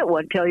going to get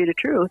one, tell you the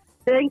truth.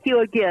 Thank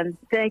you again.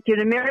 Thank you.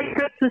 And Merry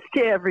Christmas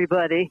to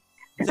everybody.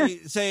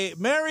 Say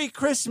Merry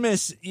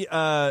Christmas, you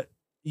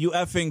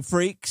effing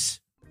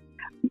freaks.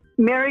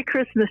 Merry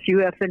Christmas, you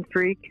effing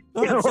freak.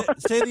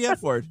 Say the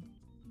F word.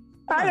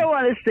 I don't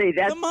want to say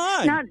that. Come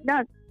on.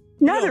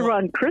 Not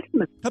around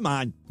Christmas. Come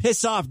on.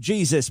 Piss off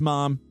Jesus,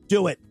 Mom.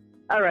 Do it.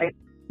 All right.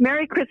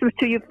 Merry Christmas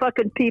to you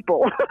fucking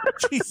people.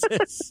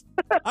 Jesus.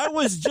 I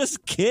was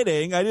just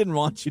kidding. I didn't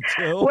want you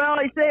to. Well,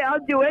 I say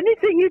I'll do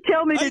anything you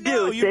tell me to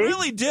do. You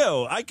really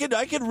do. I could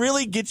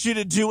really get you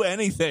to do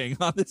anything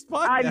on this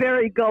podcast.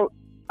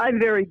 I'm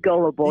very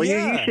gullible.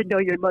 Yeah. You should know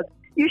your mother.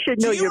 You should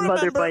know your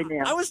mother by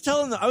now. I was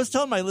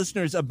telling my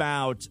listeners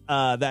about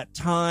that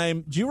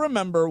time. Do you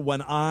remember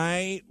when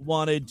I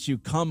wanted to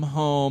come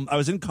home? I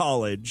was in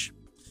college.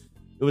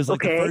 It was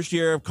like the first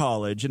year of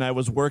college, and I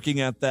was working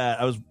at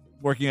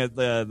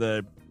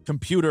the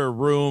computer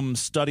room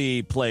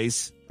study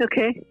place.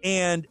 Okay.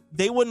 And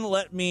they wouldn't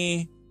let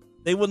me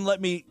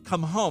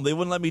come home. They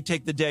wouldn't let me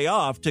take the day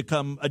off to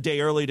come a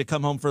day early to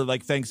come home for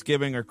like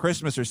Thanksgiving or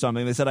Christmas or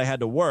something. They said I had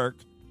to work,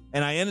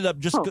 and I ended up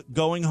just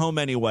going home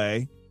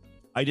anyway.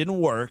 I didn't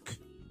work,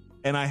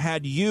 and I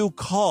had you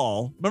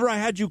call. Remember, I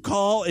had you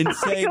call and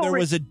say there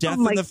was a death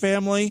in the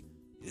family.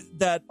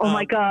 That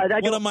my God!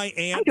 One of my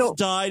aunts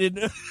died at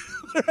the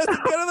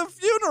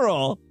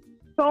funeral.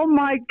 Oh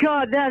my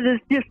God, that is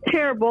just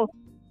terrible.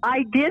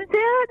 I did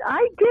that?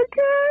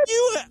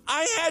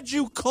 I had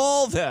you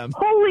call them.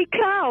 Holy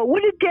cow!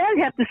 What did Dad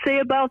have to say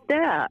about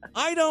that?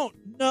 I don't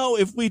know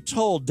if we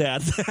told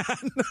Dad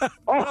that.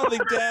 I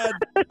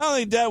don't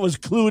think Dad was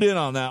clued in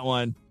on that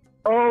one.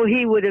 Oh,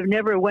 he would have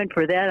never went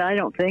for that. I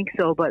don't think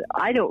so. But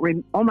I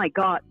don't. Oh my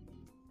God.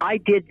 I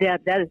did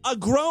that. That is I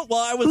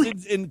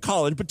was in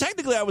college, but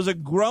technically I was a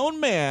grown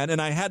man,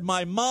 and I had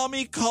my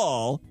mommy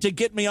call to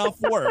get me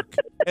off work.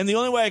 And the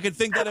only way I could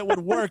think that it would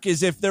work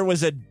is if there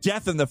was a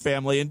death in the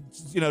family, and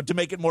to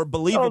make it more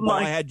believable,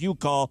 I had you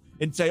call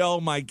and say,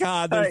 "Oh my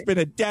God, there's been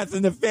a death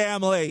in the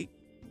family."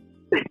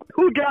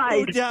 Who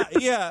died?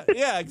 Yeah,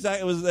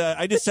 exactly. It was.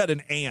 I just said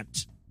an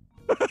aunt.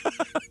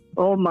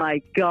 Oh my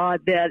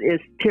God, that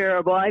is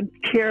terrible. I'm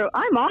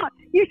on.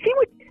 You see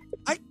what?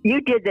 You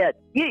did that.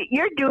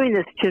 You're doing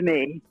this to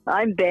me.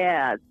 I'm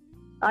bad.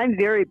 I'm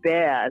very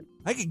bad.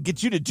 I could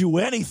get you to do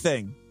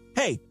anything.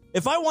 Hey,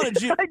 if I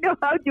wanted you... I know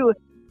how to...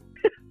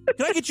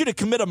 Can I get you to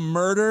commit a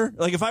murder?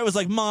 Like if I was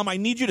like, Mom, I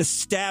need you to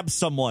stab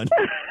someone.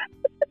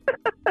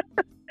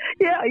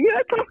 Yeah,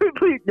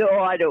 probably... No,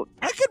 I don't.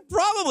 I could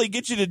probably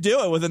get you to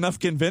do it with enough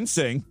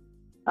convincing.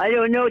 I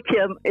don't know,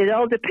 Tim. It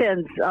all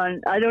depends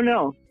on... I don't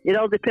know. It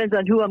all depends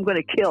on who I'm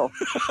going to kill.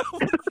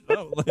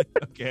 Oh,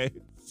 okay.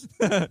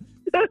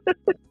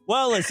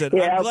 Well, listen,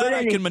 I'm glad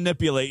I can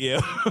manipulate you.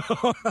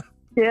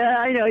 Yeah,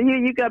 I know.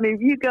 You got me.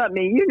 You got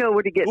me. You know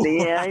where to get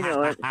me. Yeah, I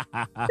know it.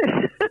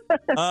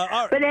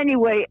 Right. But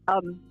anyway,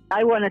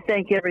 I want to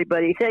thank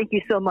everybody. Thank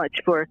you so much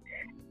for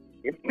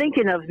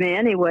thinking of me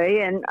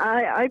anyway, and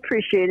I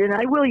appreciate it, and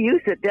I will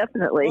use it,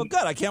 definitely. Well,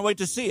 good. I can't wait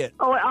to see it.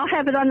 Oh, I'll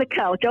have it on the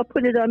couch. I'll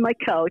put it on my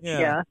couch,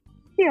 yeah.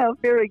 Yeah,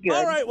 very good.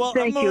 All right, well,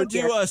 I'm going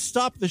to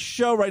stop the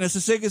show right now. So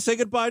say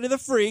goodbye to the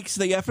freaks,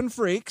 the effing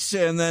freaks,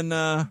 and then...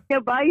 Yeah,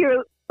 bye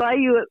you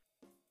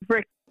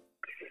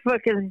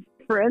fucking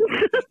friends.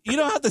 You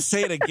don't have to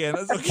say it again.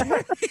 That's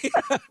okay.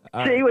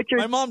 Say what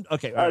you're... My mom...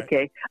 Okay,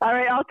 okay. All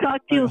right, I'll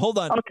talk to you. Hold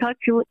on. I'll talk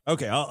to you...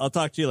 Okay, I'll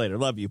talk to you later.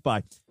 Love you.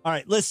 Bye. All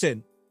right,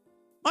 listen.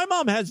 My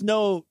mom has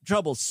no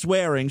trouble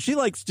swearing. She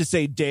likes to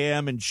say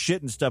damn and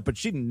shit and stuff, but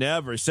she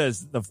never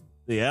says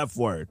the F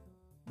word.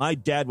 My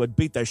dad would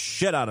beat the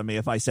shit out of me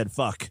if I said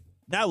fuck.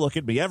 Now look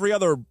at me. Every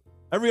other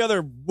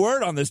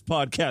word on this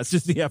podcast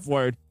is the F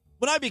word.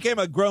 When I became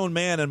a grown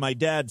man and my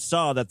dad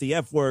saw that the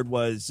F word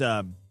was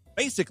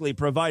basically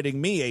providing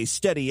me a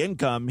steady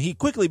income, he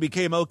quickly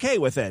became okay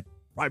with it.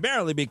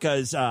 Primarily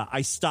because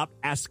I stopped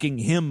asking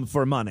him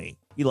for money.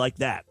 He liked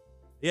that.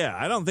 Yeah,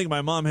 I don't think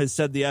my mom has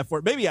said the F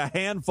word. Maybe a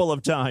handful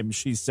of times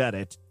she said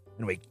it.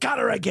 And we got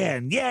her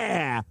again.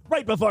 Yeah,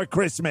 right before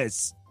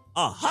Christmas.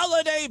 A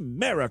holiday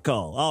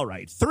miracle. All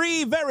right,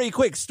 3 very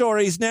quick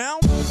stories now.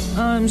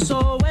 I'm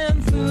so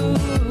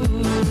enthused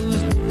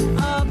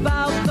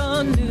about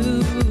the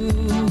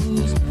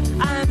news.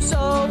 I'm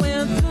so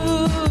enthused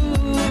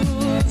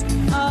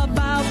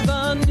about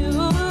the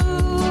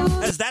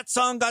news. Has that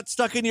song got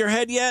stuck in your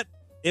head yet?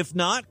 If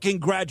not,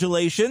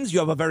 congratulations. You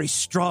have a very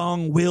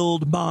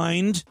strong-willed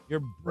mind.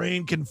 Your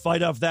brain can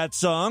fight off that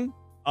song.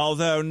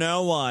 Although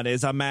no one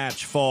is a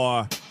match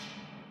for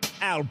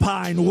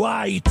Alpine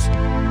White.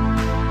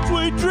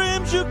 Sweet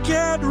dreams you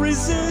can't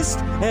resist.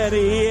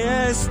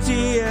 N-E-S-T-L-E-S.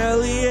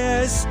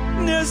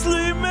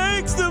 Nestle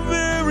makes the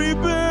very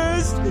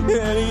best.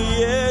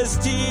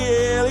 N-E-S-T-L-E-S.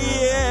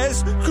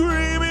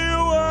 Creamy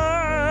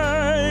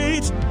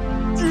white.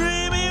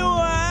 Dreamy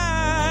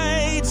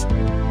white.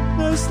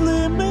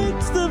 Nestle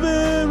makes the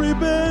very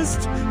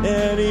best.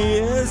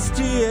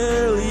 N-E-S-T-L-E-S.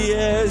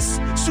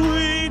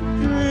 Sweet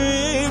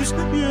dreams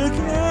you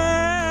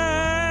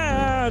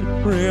can't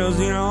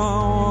resist.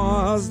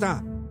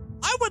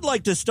 I would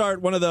like to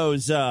start one of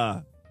those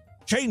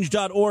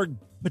change.org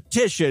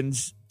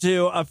petitions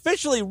to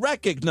officially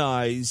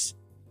recognize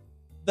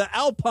the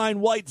Alpine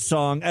White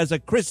song as a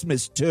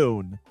Christmas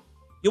tune.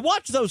 You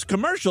watch those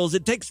commercials,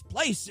 it takes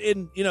place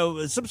in,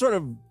 some sort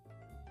of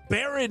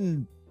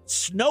barren,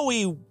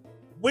 snowy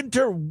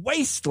winter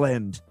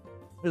wasteland.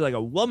 There's like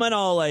a woman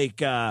all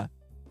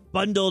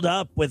bundled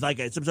up with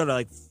some sort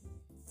of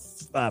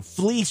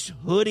fleece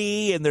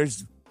hoodie, and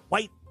there's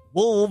white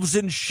wolves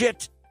and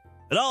shit.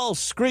 It all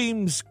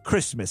screams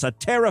Christmas, a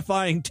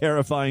terrifying,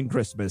 terrifying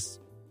Christmas.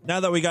 Now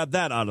that we got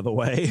that out of the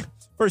way,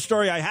 first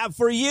story I have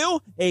for you,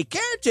 a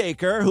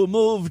caretaker who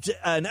moved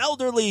an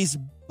elderly's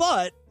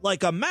butt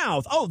like a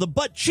mouth. Oh, the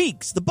butt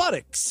cheeks, the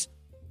buttocks.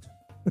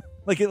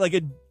 like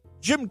a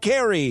Jim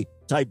Carrey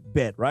type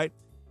bit, right?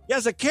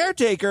 Yes, a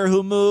caretaker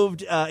who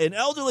moved an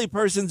elderly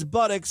person's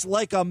buttocks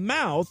like a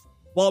mouth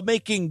while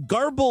making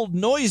garbled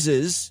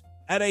noises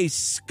at a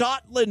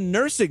Scotland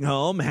nursing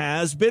home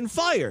has been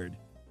fired.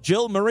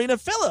 Jill Marina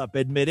Phillip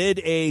admitted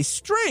a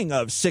string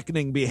of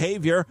sickening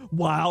behavior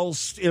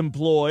whilst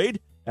employed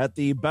at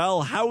the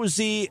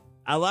Balhousie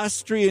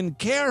Alastrian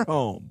Care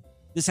Home.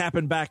 This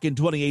happened back in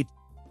 2008.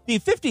 The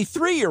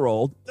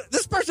 53-year-old,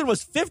 this person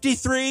was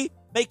 53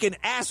 making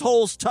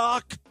assholes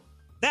talk.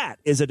 That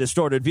is a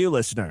Distorted View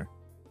listener.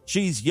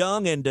 She's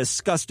young and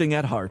disgusting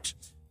at heart.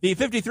 The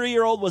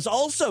 53-year-old was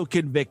also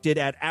convicted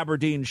at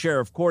Aberdeen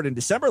Sheriff Court in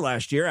December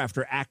last year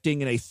after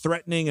acting in a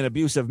threatening and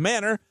abusive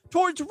manner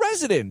towards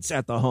residents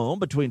at the home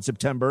between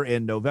September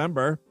and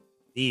November.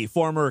 The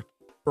former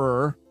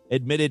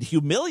admitted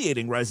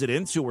humiliating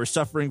residents who were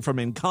suffering from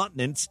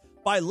incontinence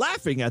by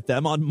laughing at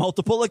them on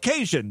multiple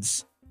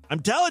occasions. I'm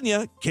telling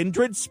you,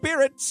 kindred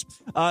spirits.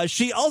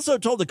 She also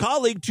told a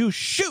colleague to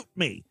shoot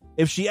me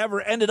if she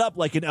ever ended up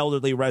like an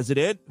elderly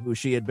resident who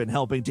she had been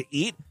helping to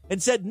eat,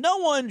 and said no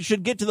one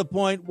should get to the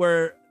point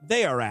where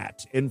they are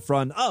at in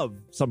front of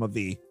some of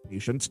the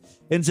patients.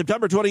 In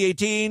September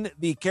 2018,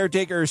 the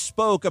caretaker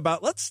spoke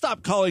about, let's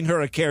stop calling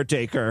her a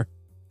caretaker,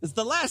 because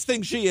the last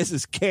thing she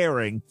is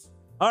caring.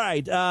 All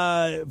right,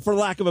 for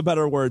lack of a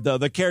better word, though,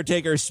 the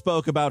caretaker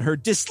spoke about her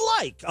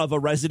dislike of a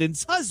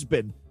resident's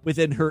husband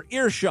within her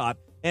earshot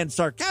and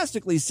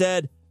sarcastically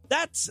said,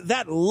 that's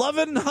that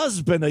loving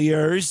husband of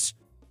yours.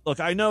 Look,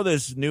 I know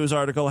this news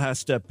article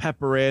has to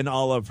pepper in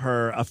all of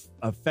her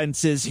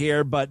offenses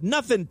here, but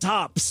nothing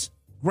tops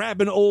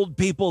grabbing old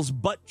people's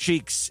butt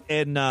cheeks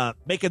and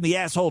making the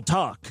asshole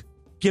talk,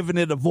 giving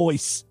it a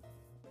voice.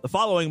 The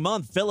following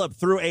month, Philip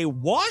threw a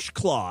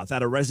washcloth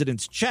at a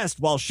resident's chest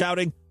while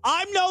shouting,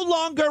 I'm no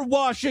longer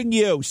washing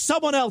you,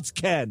 someone else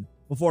can,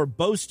 before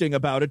boasting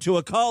about it to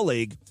a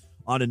colleague.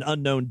 On an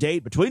unknown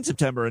date between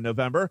September and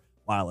November,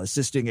 while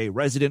assisting a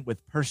resident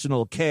with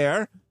personal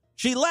care,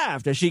 she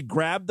laughed as she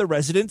grabbed the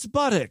resident's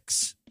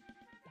buttocks.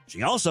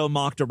 She also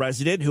mocked a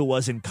resident who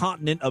was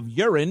incontinent of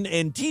urine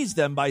and teased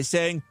them by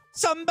saying,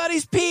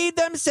 somebody's peed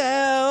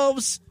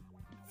themselves.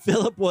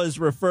 Philip was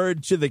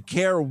referred to the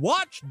care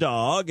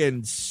watchdog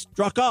and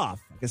struck off.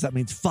 I guess that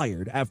means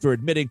fired, after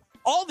admitting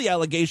all the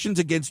allegations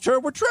against her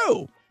were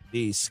true.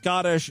 The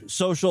Scottish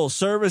Social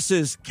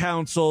Services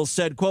Council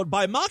said, quote,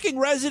 by mocking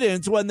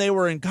residents when they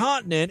were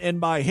incontinent and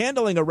by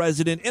handling a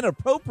resident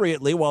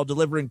inappropriately while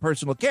delivering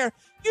personal care,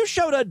 you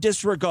showed a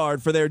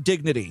disregard for their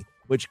dignity,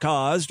 which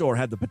caused or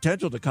had the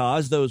potential to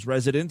cause those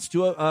residents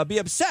to be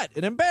upset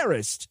and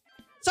embarrassed.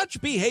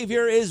 Such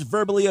behavior is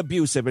verbally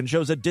abusive and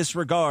shows a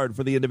disregard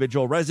for the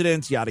individual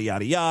residents, yada,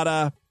 yada,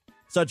 yada.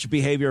 Such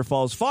behavior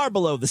falls far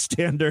below the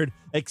standard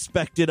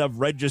expected of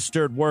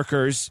registered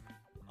workers.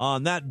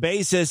 On that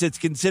basis, it's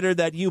considered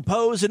that you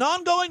pose an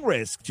ongoing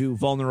risk to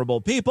vulnerable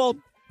people.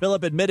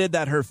 Philip admitted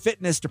that her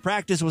fitness to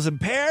practice was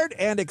impaired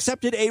and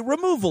accepted a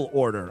removal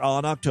order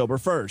on October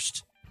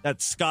 1st.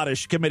 That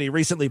Scottish committee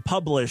recently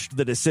published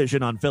the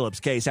decision on Philip's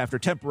case after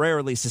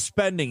temporarily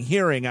suspending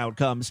hearing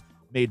outcomes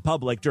made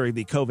public during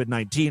the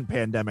COVID-19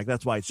 pandemic.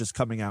 That's why it's just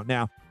coming out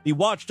now. The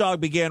watchdog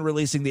began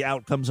releasing the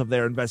outcomes of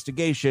their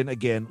investigation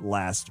again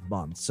last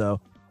month. So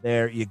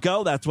there you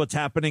go. That's what's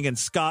happening in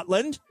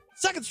Scotland.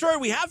 Second story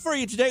we have for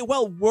you today,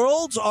 well,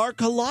 worlds are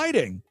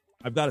colliding.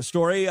 I've got a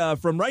story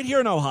from right here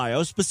in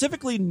Ohio,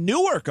 specifically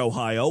Newark,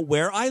 Ohio,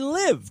 where I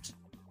lived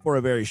for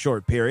a very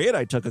short period.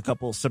 I took a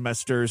couple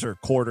semesters or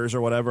quarters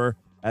or whatever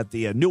at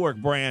the Newark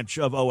branch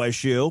of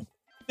OSU.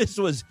 This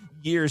was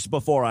years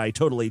before I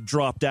totally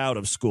dropped out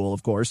of school,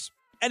 of course.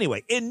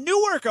 Anyway, in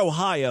Newark,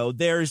 Ohio,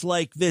 there's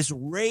like this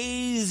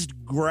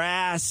raised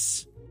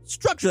grass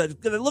structure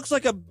that looks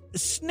like a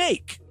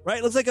snake, right?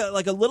 It looks like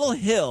a little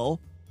hill.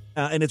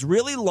 And it's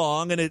really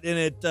long, and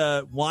it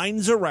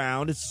winds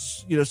around.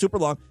 It's super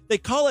long. They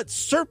call it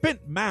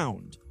Serpent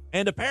Mound,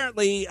 and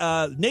apparently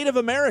Native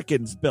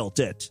Americans built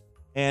it,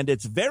 and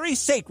it's very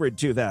sacred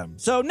to them.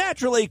 So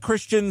naturally,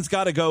 Christians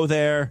got to go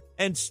there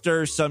and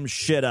stir some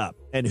shit up.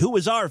 And who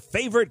is our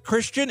favorite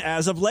Christian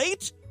as of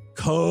late?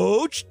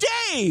 Coach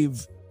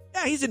Dave.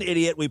 Yeah, he's an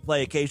idiot we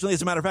play occasionally.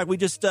 As a matter of fact, we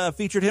just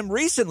featured him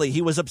recently.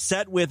 He was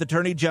upset with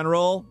Attorney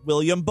General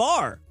William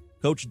Barr.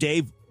 Coach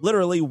Dave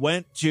literally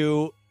went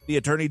to the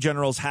Attorney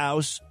General's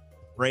house,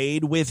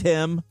 prayed with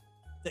him.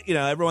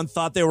 Everyone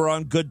thought they were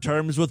on good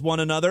terms with one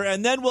another.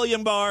 And then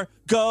William Barr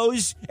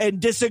goes and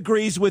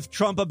disagrees with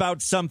Trump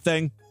about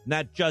something. And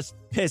that just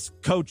pissed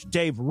Coach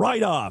Dave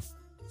right off.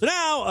 So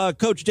now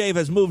Coach Dave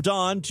has moved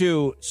on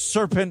to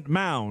Serpent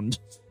Mound.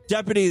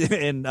 Deputies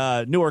in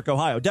Newark,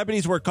 Ohio.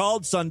 Deputies were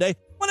called Sunday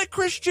when a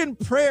Christian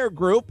prayer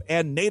group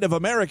and Native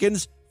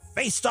Americans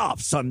faced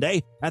off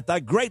Sunday at the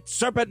Great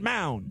Serpent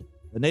Mound,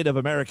 the Native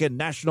American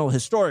National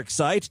Historic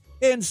Site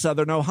in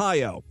southern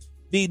Ohio.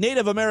 The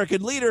Native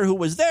American leader who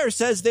was there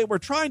says they were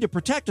trying to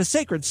protect a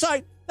sacred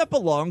site that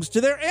belongs to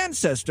their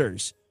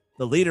ancestors.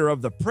 The leader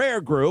of the prayer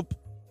group,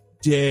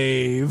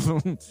 Dave,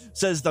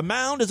 says the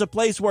mound is a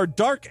place where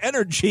dark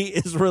energy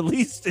is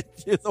released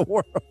into the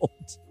world.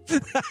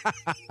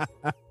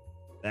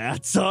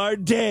 That's our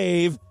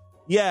Dave.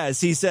 Yes,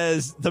 he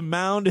says the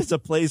mound is a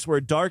place where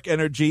dark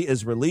energy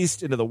is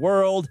released into the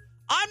world.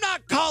 I'm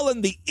not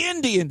calling the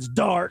Indians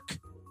dark,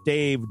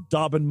 Dave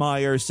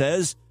Daubenmire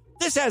says.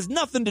 This has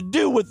nothing to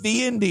do with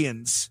the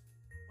Indians.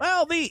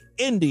 Well, the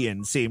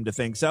Indians seem to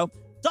think so.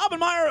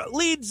 Daubenmire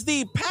leads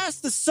the Pass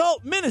the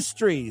Salt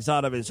Ministries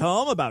out of his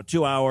home, about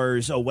 2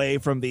 hours away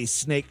from the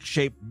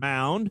snake-shaped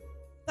mound.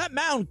 That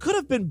mound could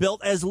have been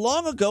built as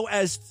long ago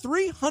as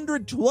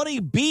 320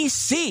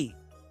 BC.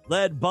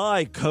 Led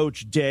by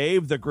Coach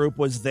Dave, the group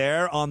was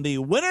there on the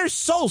winter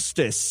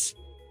solstice.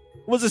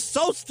 It was a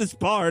solstice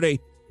party,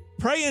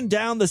 praying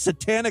down the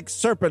satanic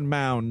serpent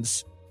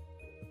mounds.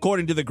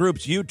 According to the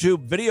group's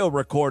YouTube video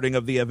recording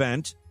of the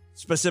event,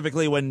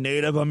 specifically when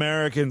Native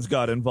Americans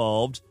got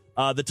involved,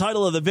 the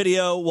title of the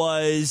video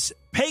was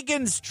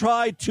Pagans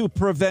Try to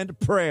Prevent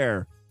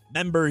Prayer.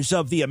 Members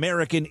of the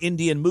American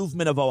Indian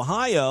Movement of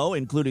Ohio,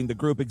 including the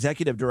group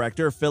executive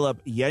director,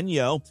 Philip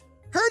Yenyo,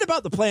 heard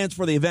about the plans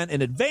for the event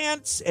in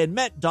advance and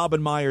met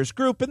Daubenmire's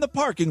group in the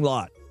parking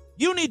lot.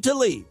 You need to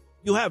leave.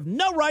 You have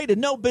no right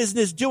and no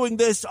business doing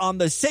this on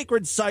the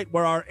sacred site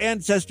where our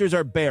ancestors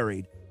are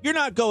buried. You're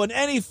not going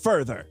any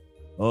further.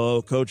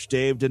 Oh, Coach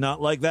Dave did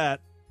not like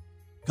that.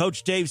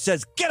 Coach Dave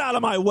says, get out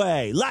of my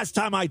way. Last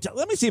time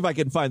let me see if I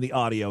can find the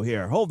audio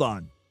here. Hold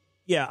on.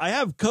 Yeah, I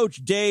have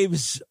Coach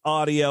Dave's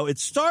audio. It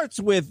starts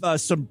with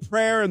some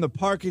prayer in the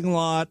parking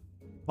lot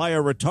by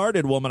a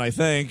retarded woman, I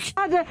think.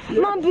 Father,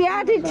 Mom,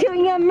 beatitude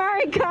in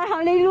America,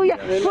 hallelujah.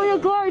 For your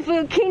glory, for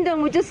your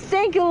kingdom, we just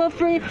thank you, Lord,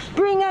 for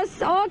bring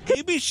us all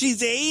Maybe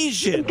she's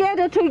Asian.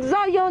 together to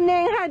exalt your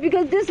name high,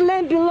 because this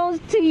land belongs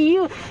to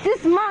you.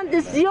 This mound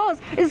is yours.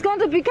 It's going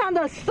to become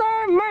the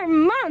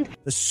Sermon Mound.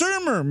 The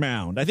Sermon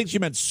Mound. I think she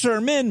meant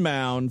Sermon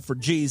Mound for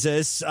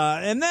Jesus.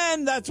 And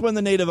then that's when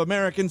the Native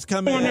Americans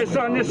come in.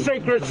 On this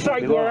sacred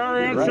site where our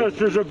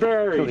ancestors are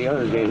buried.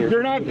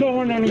 You're not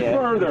going any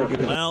further.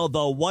 Well,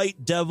 the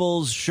white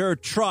devils sure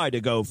try to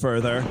go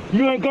further.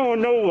 You ain't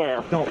going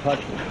nowhere. Don't touch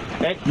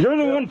me. You're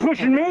the one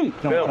pushing me.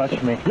 Don't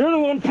touch me. You're the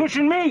one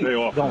pushing me.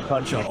 Don't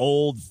touch me.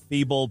 Old,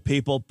 feeble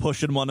people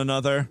pushing one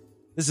another.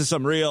 This is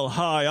some real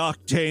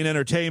high-octane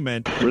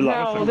entertainment.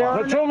 No,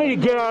 they told me to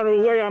get out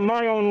of the way on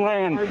my own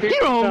land. You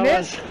own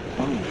this.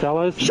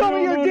 Fellas, show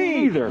me your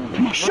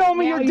deed. Show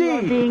me your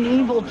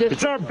deed.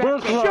 It's our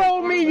birthright.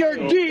 Show me your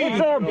deed.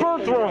 It's our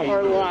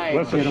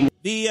birthright.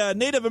 The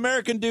Native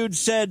American dude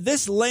said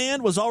this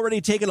land was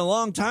already taken a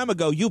long time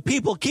ago. You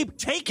people keep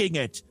taking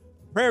it.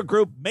 Prayer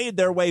group made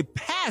their way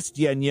past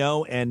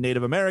Yenyo and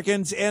Native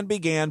Americans and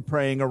began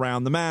praying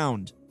around the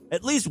mound.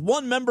 At least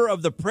one member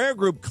of the prayer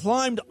group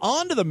climbed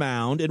onto the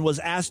mound and was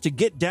asked to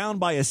get down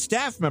by a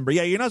staff member.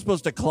 Yeah, you're not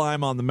supposed to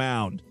climb on the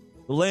mound.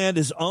 The land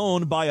is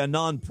owned by a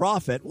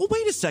nonprofit. Well,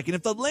 wait a second.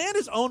 If the land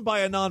is owned by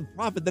a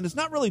nonprofit, then it's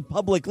not really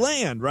public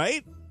land,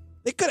 right?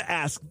 They could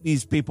ask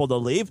these people to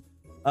leave.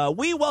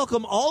 We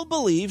welcome all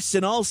beliefs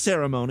and all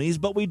ceremonies,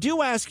 but we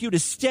do ask you to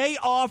stay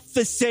off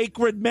the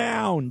sacred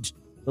mound.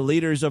 The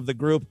leaders of the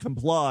group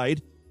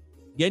complied.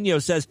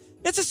 Yenyo says,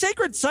 it's a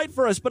sacred site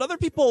for us, but other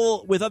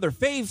people with other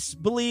faiths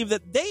believe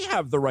that they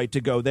have the right to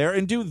go there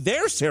and do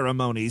their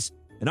ceremonies.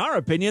 In our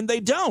opinion, they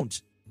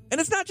don't. And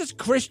it's not just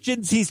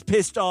Christians he's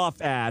pissed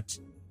off at.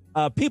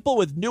 People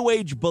with New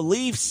Age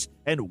beliefs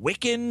and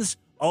Wiccans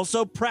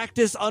also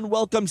practice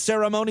unwelcome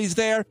ceremonies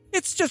there.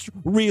 It's just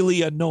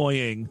really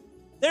annoying.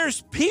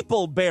 There's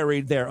people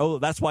buried there. Oh,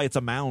 that's why it's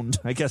a mound.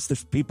 I guess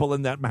there's people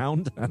in that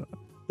mound.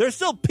 There's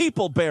still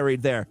people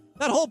buried there.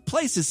 That whole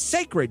place is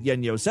sacred,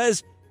 Yenyo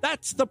says.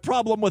 That's the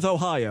problem with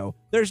Ohio.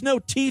 There's no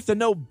teeth and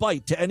no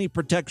bite to any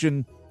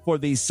protection for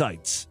these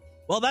sites.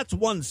 Well, that's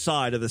one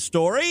side of the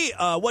story.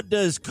 What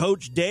does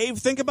Coach Dave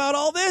think about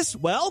all this?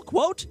 Well,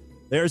 quote,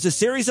 there's a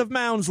series of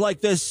mounds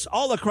like this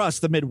all across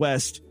the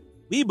Midwest.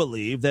 We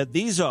believe that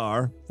these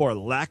are, for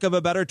lack of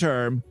a better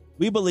term,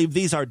 we believe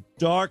these are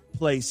dark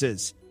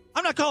places.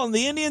 I'm not calling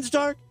the Indians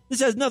dark.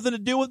 This has nothing to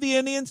do with the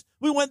Indians.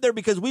 We went there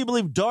because we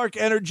believe dark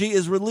energy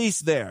is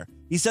released there.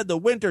 He said the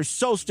winter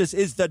solstice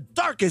is the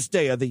darkest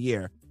day of the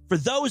year. For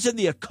those in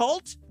the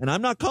occult, and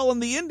I'm not calling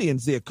the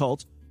Indians the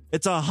occult,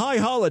 it's a high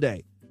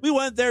holiday. We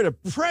went there to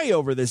pray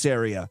over this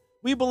area.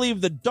 We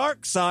believe the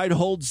dark side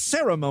holds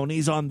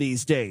ceremonies on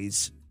these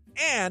days.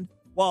 And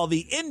while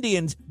the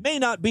Indians may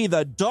not be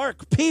the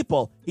dark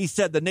people, he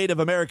said the Native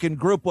American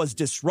group was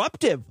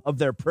disruptive of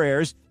their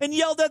prayers and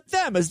yelled at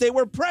them as they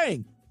were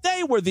praying.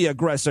 They were the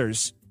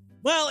aggressors.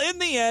 Well, in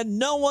the end,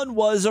 no one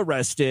was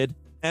arrested.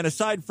 And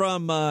aside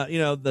from,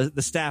 the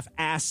staff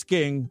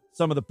asking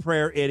some of the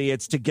prayer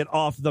idiots to get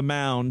off the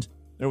mound,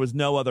 there was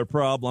no other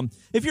problem.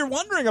 If you're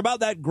wondering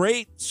about that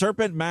great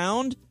serpent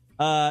mound,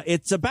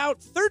 it's about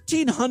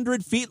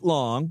 1,300 feet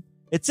long.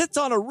 It sits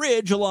on a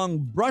ridge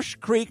along Brush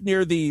Creek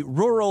near the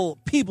rural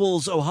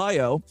Peebles,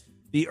 Ohio.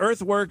 The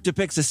earthwork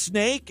depicts a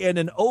snake and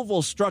an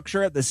oval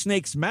structure at the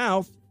snake's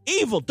mouth,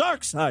 evil,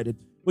 dark-sided,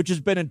 which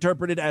has been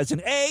interpreted as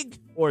an egg,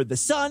 or the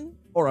sun,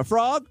 or a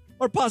frog,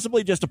 or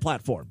possibly just a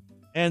platform.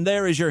 And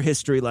there is your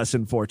history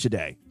lesson for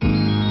today. All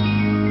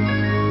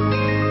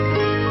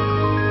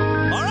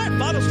right,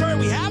 final story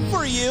we have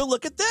for you.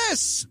 Look at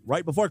this.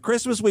 Right before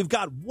Christmas, we've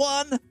got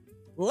one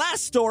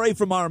last story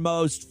from our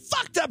most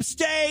fucked up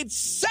state.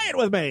 Say it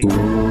with me.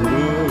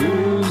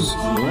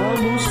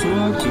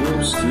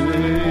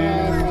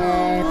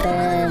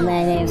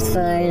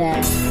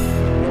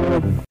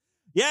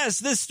 Yes,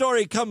 this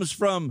story comes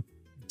from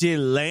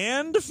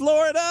DeLand,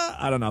 Florida.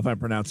 I don't know if I'm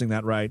pronouncing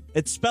that right.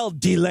 It's spelled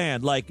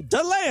DeLand, like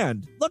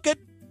DeLand. Look at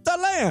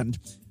DeLand.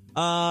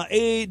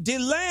 A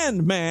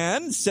DeLand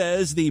man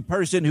says the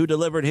person who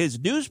delivered his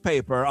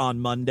newspaper on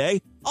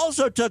Monday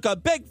also took a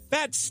big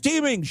fat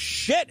steaming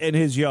shit in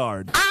his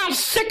yard. I'm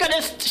sick of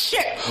this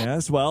shit.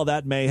 Yes, well,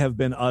 that may have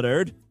been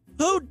uttered.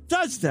 Who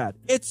does that?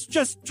 It's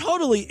just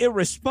totally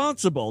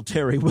irresponsible,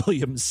 Terry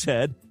Williams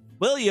said.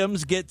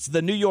 Williams gets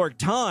the New York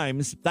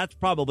Times. That's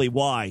probably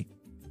why.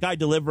 Guy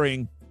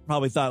delivering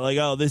probably thought, like,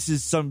 oh, this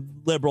is some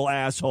liberal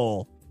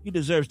asshole. He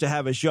deserves to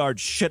have his yard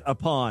shit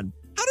upon.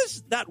 How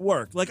does that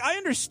work? Like, I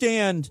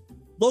understand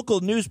local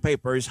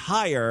newspapers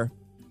hire,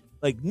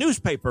 like,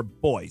 newspaper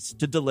boys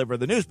to deliver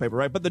the newspaper,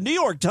 right? But the New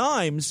York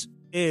Times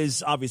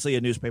is obviously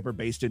a newspaper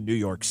based in New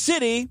York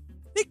City.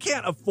 They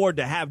can't afford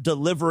to have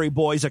delivery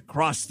boys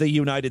across the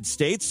United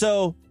States.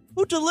 So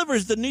who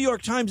delivers the New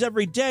York Times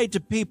every day to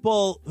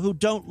people who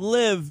don't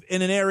live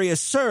in an area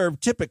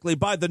served typically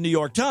by the New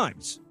York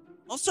Times?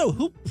 Also,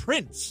 who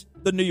prints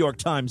the New York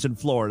Times in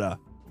Florida?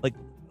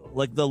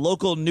 Like the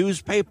local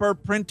newspaper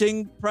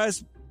printing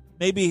press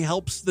maybe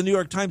helps the New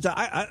York Times.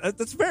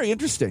 That's very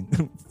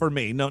interesting for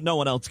me. No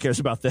one else cares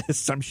about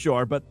this, I'm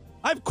sure, but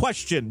I have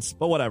questions,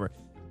 but whatever.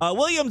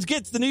 Williams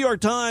gets the New York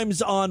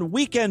Times on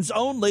weekends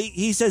only.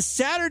 He says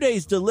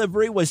Saturday's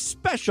delivery was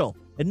special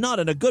and not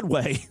in a good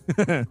way.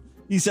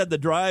 He said the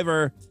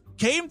driver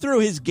came through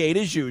his gate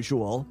as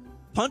usual,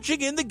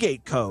 punching in the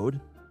gate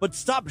code, but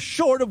stopped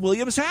short of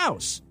Williams'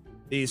 house.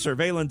 The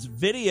surveillance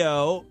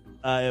video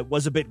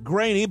was a bit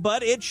grainy,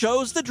 but it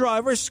shows the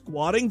driver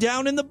squatting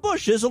down in the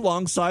bushes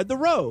alongside the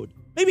road.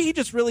 Maybe he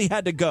just really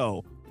had to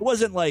go. It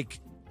wasn't like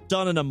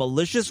done in a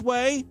malicious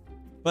way,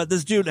 but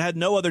this dude had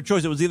no other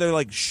choice. It was either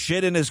like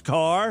shit in his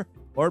car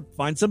or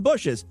find some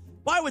bushes.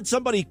 Why would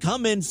somebody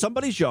come in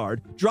somebody's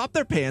yard, drop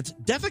their pants,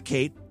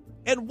 defecate,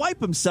 and wipe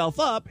himself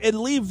up and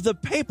leave the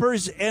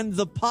papers and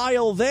the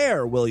pile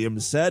there,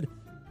 Williams said.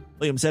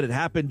 Williams said it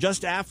happened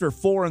just after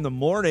 4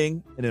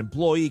 a.m. An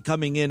employee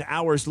coming in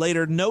hours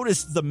later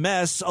noticed the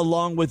mess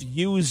along with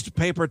used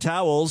paper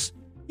towels.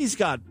 He's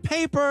got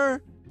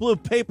paper, blue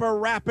paper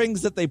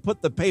wrappings that they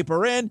put the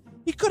paper in.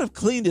 He could have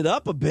cleaned it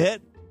up a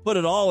bit, put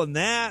it all in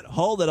that,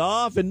 hauled it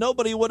off, and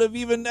nobody would have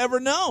even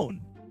ever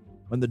known.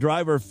 When the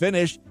driver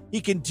finished,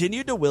 he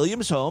continued to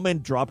Williams' home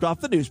and dropped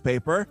off the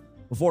newspaper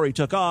before he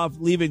took off,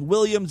 leaving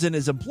Williams and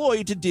his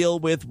employee to deal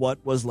with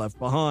what was left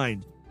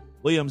behind.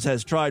 Williams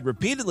has tried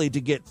repeatedly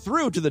to get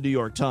through to the New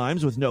York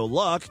Times with no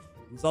luck.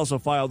 He's also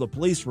filed a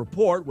police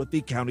report with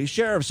the county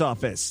sheriff's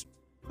office.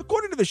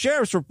 According to the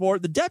sheriff's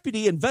report, the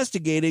deputy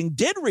investigating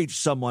did reach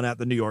someone at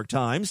the New York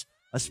Times.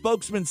 A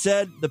spokesman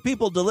said the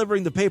people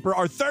delivering the paper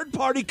are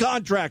third-party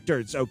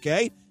contractors,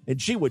 okay?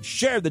 And she would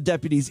share the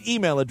deputy's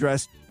email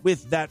address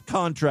with that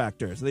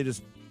contractor. So they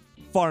just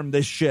farm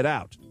this shit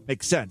out.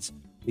 Makes sense.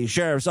 The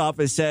sheriff's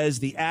office says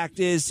the act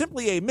is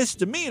simply a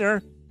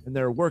misdemeanor, and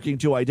they're working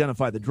to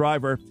identify the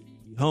driver.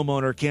 The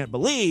homeowner can't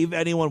believe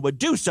anyone would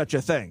do such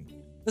a thing.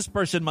 This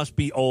person must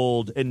be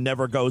old and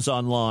never goes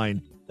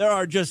online. There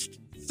are just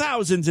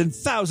thousands and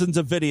thousands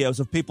of videos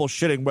of people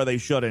shitting where they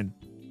shouldn't.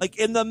 Like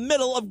in the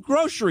middle of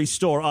grocery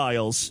store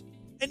aisles.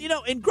 And, you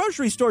know, in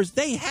grocery stores,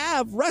 they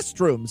have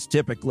restrooms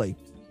typically.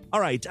 All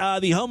right,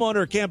 the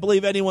homeowner can't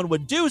believe anyone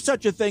would do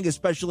such a thing,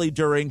 especially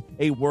during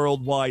a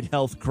worldwide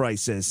health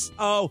crisis.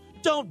 Oh,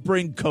 don't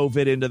bring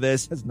COVID into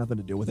this. Has nothing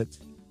to do with it.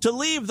 To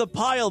leave the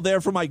pile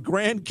there for my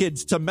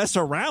grandkids to mess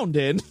around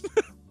in.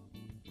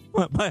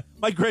 my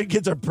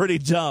grandkids are pretty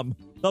dumb.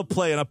 They'll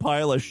play in a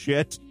pile of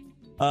shit.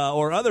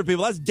 Or other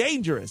people. That's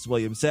dangerous,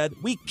 Williams said.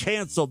 We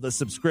canceled the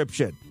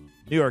subscription.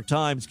 New York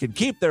Times can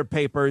keep their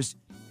papers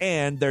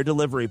and their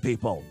delivery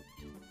people.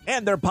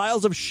 And their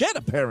piles of shit,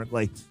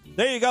 apparently.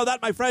 There you go.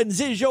 That, my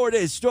friends, is your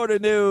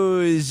Distorted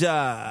News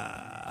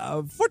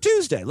for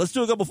Tuesday. Let's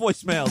do a couple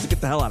voicemails and get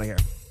the hell out of here.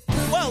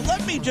 Well,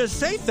 let me just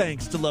say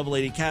thanks to Love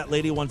Lady Cat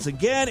Lady once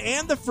again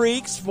and the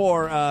freaks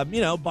for,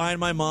 buying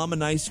my mom a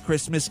nice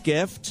Christmas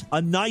gift. A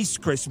nice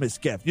Christmas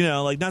gift. You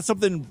know, like not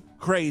something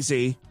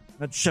crazy.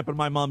 Not shipping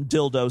my mom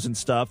dildos and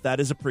stuff. That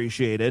is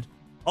appreciated.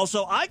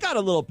 Also, I got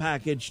a little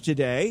package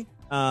today.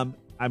 I'm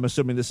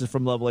assuming this is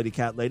from Love Lady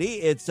Cat Lady.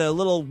 It's a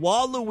little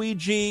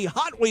Waluigi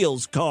Hot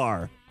Wheels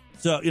car.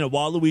 So, you know,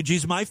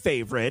 Waluigi's my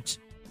favorite.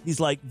 He's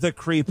like the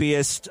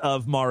creepiest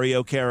of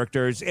Mario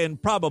characters and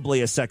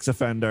probably a sex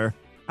offender.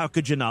 How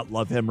could you not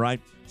love him,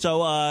 right?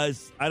 So, I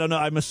don't know.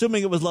 I'm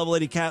assuming it was Love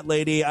Lady Cat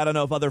Lady. I don't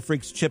know if other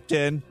freaks chipped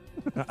in.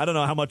 I don't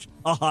know how much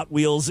a Hot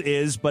Wheels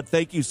is, but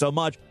thank you so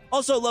much.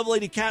 Also, Love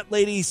Lady Cat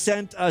Lady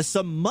sent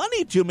some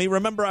money to me.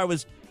 Remember, I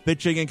was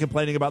bitching and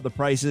complaining about the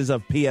prices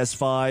of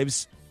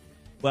PS5s.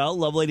 Well,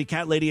 Love Lady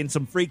Cat Lady and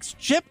some freaks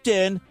chipped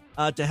in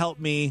to help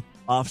me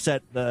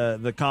offset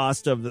the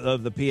cost of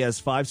the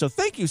PS5. So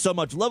thank you so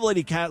much, Love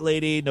Lady Cat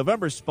Lady,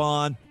 November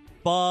Spawn,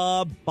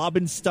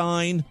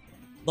 Bobenstein.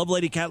 Love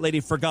Lady Cat Lady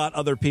forgot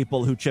other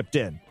people who chipped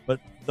in, but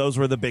those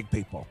were the big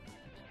people.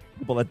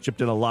 People that chipped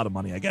in a lot of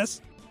money, I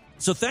guess.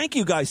 So thank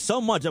you guys so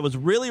much. That was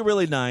really,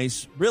 really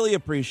nice. Really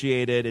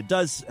appreciate it. It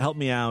does help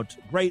me out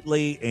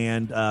greatly.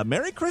 And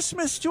Merry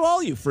Christmas to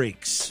all you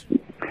freaks.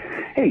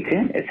 Hey,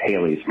 Tim. It's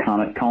Haley's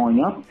Comet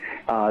calling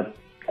up.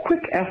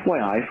 quick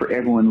FYI for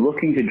everyone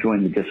looking to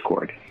join the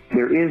Discord.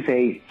 There is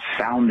a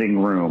sounding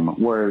room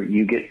where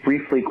you get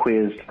briefly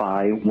quizzed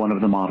by one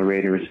of the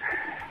moderators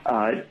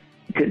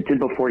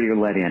before you're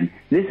let in.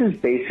 This is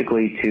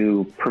basically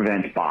to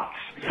prevent bots.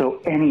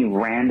 So any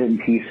random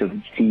piece of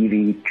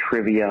TV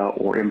trivia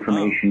or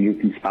information you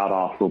can spout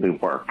off will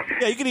work.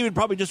 Yeah, you can even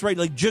probably just write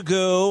like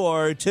Jagoo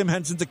or Tim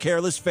Henson's A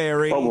Careless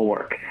Fairy. What will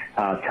work?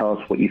 Tell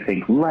us what you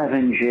think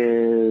Levenge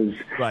is.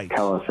 Right.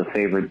 Tell us a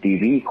favorite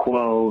DV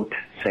quote.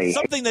 Say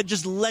something that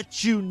just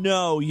lets you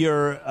know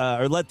you're,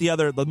 or let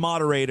the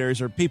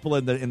moderators or people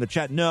in the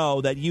chat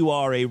know that you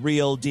are a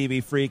real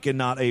DV freak and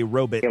not a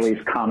robot.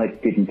 Haley's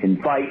comic didn't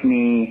invite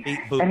me.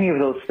 Any of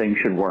those things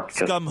should work.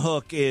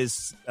 Scumhook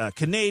is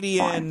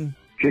Canadian.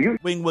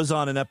 Wing was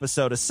on an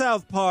episode of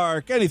South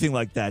Park. Anything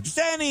like that. Just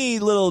any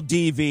little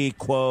DV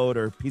quote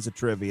or piece of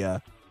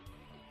trivia.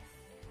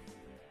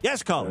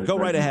 Yes, Colin, go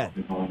right ahead.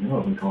 I've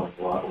been calling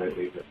a lot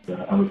lately,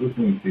 but I was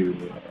listening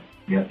to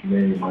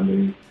yesterday,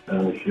 Monday's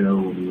show,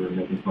 when you were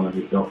making fun of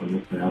yourself and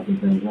mispronouncing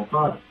things, and I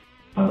thought,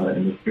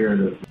 in the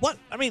spirit of... What?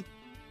 I mean,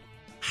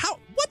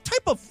 what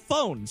type of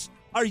phones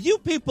are you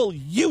people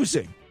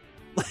using?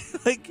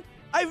 Like,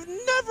 I've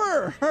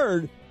never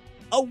heard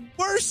a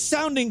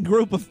worse-sounding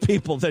group of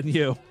people than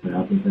you.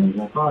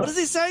 What is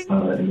he saying?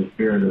 In the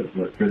spirit of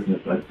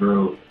Christmas, I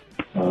throw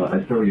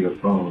you a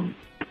phone.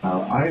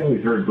 I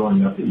always heard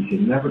growing up that you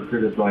should never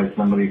criticize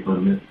somebody for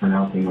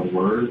mispronouncing a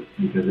word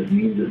because it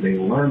means that they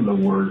learned the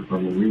word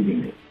from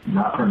reading it,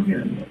 not from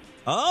hearing it.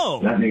 Oh.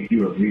 That makes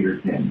you a reader,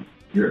 Tim.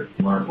 You're a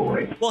smart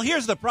boy. Well,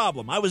 here's the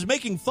problem. I was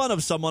making fun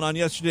of someone on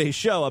yesterday's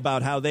show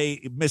about how they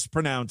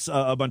mispronounce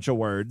a bunch of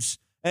words.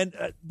 And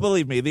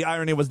believe me, the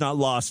irony was not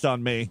lost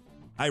on me.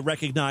 I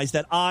recognize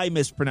that I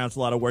mispronounce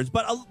a lot of words,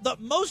 but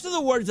most of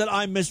the words that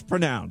I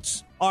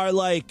mispronounce are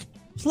like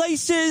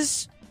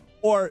places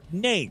or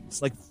names,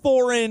 like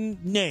foreign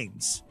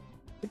names.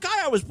 The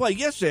guy I was playing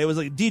yesterday was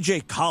like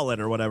DJ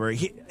Khaled or whatever.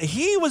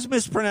 He was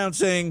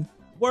mispronouncing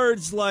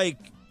words like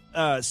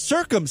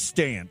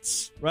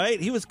circumstance,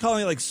 right? He was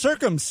calling it like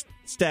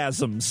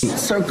circumstasms.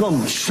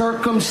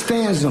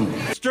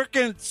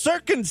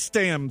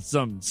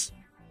 Circumstasms.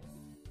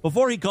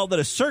 Before he called it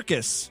a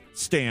circus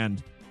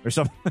stand or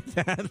something like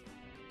that.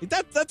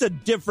 That's a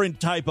different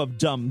type of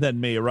dumb than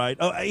me, right?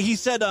 Oh, he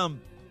said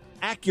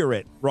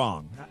accurate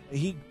wrong.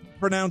 He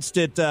pronounced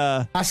it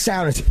I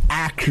sounded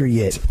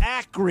accurate.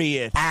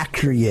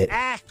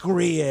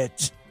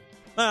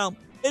 Well,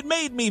 it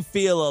made me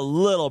feel a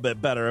little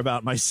bit better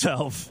about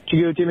myself.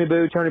 Chigo, Jimmy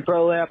Boo, Tony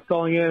Prolapse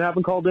calling in.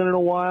 Haven't called in a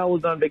while.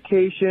 Was on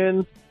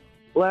vacation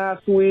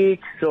last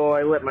week, so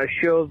I let my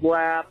shows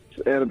lapse,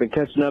 and I've been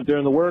catching up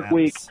during the work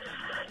week.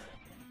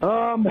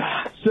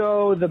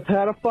 So the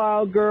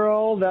pedophile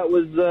girl, that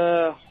was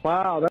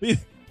wow.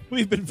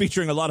 We've been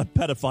featuring a lot of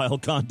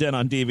pedophile content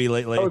on DV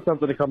lately. That was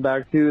something to come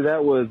back to.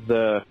 That was,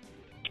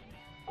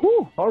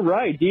 all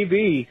right,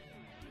 DV,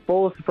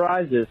 full of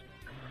surprises.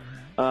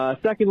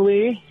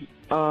 Secondly,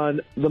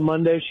 on the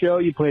Monday show,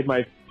 you played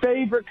my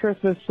favorite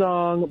Christmas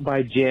song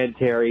by Jan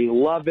Terry.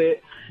 Love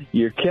it.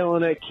 You're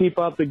killing it. Keep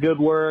up the good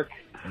work.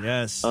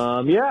 Yes.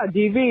 Yeah,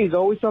 DV is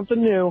always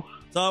something new.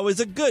 It's always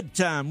a good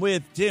time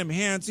with Tim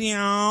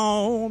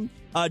Hanson.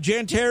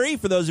 Jan Terry,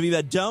 for those of you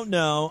that don't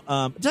know,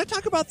 did I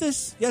talk about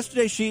this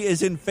yesterday? She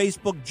is in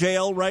Facebook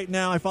jail right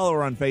now. I follow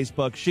her on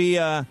Facebook. She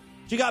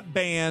got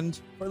banned,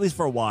 or at least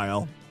for a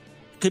while,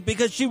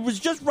 because she was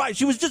just right.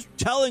 She was just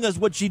telling us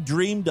what she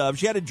dreamed of.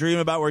 She had a dream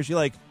about where she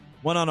went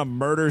on a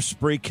murder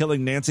spree,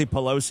 killing Nancy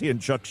Pelosi and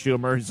Chuck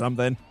Schumer or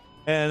something.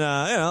 And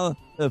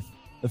the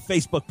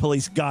Facebook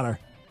police got her.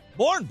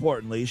 More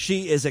importantly,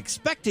 she is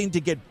expecting to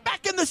get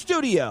back in the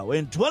studio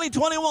in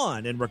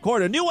 2021 and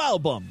record a new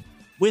album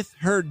with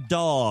her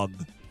dog,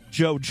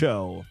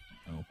 JoJo.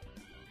 Oh,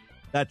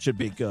 that should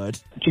be good.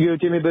 Chigo,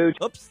 Jimmy Boo.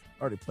 Oops,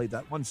 already played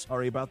that one.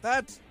 Sorry about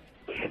that.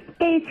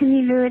 Hey,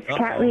 Timmy Boo, it's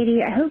Cat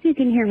Lady. I hope you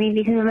can hear me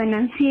because I'm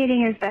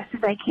enunciating as best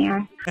as I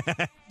can.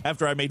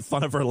 After I made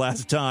fun of her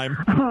last time.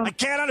 I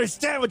can't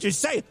understand what you're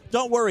saying.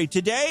 Don't worry.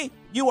 Today,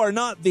 you are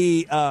not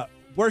the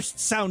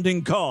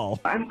worst-sounding call.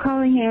 I'm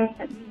calling in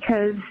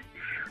because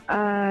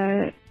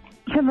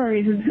several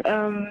reasons.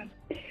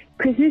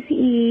 Christmas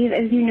Eve,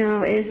 as you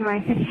know, is my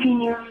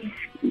 15 years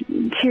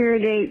cure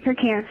date for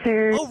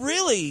cancer. Oh,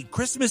 really?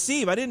 Christmas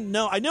Eve? I didn't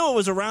know. I knew it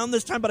was around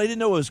this time, but I didn't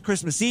know it was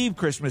Christmas Eve.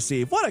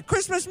 What a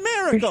Christmas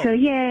miracle. So,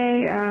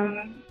 yay.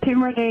 2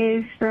 more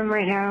days from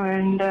right now,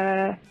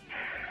 and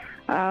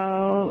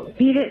I'll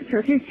beat it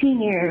for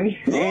 15 years.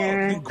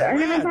 And I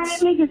never thought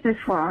I'd make it this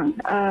long,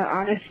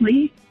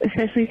 honestly,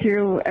 especially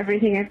through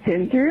everything I've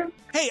been through.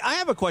 Hey, I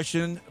have a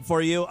question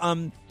for you.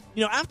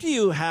 After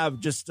you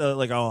have just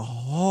like a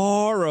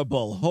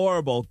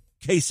horrible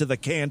case of the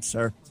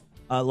cancer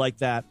like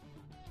that,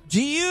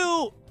 do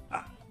you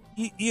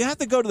have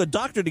to go to the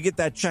doctor to get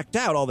that checked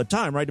out all the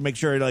time, right? To make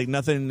sure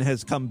nothing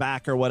has come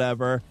back or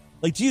whatever.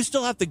 Do you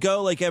still have to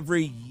go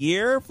every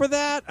year for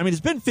that? I mean,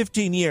 it's been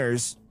 15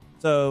 years,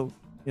 so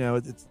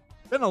it's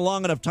been a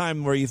long enough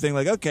time where you think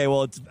okay,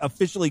 well, it's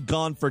officially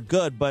gone for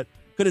good, but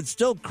could it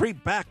still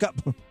creep back up?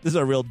 This is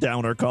a real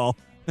downer call.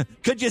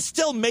 Could you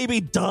still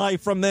maybe die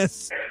from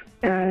this?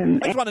 I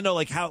just want to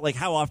know,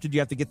 how often do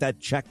you have to get that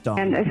checked on?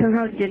 And I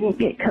somehow didn't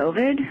get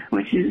COVID,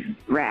 which is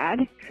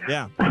rad.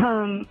 Yeah.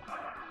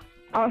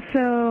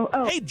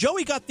 Hey,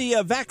 Joey got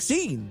the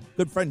vaccine.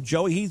 Good friend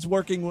Joey. He's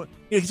working.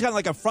 He's kind of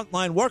like a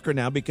frontline worker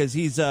now because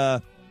he's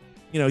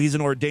he's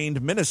an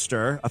ordained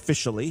minister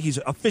officially. He's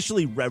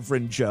officially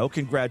Reverend Joe.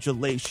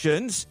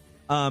 Congratulations.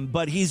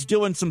 But he's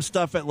doing some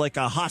stuff at like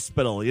a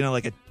hospital,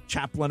 like a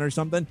chaplain or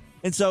something.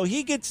 And so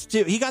he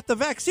got the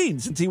vaccine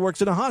since he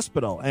works in a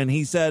hospital. And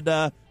he said,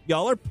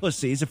 y'all are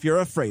pussies if you're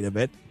afraid of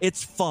it.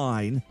 It's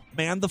fine.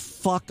 Man the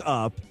fuck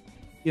up.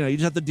 You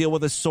just have to deal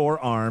with a sore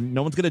arm.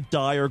 No one's going to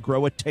die or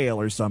grow a tail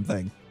or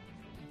something.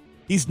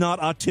 He's not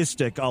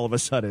autistic all of a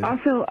sudden.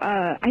 Also,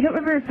 I don't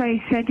remember if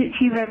I sent it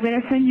to you, but I'm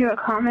going to send you a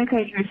comic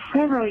I drew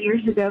several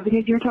years ago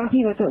because you were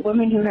talking about that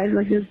woman who has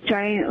like this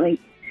giant,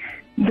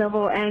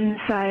 double N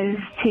size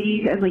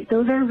titties, and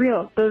those are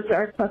real. Those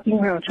are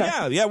fucking real.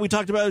 Yeah, we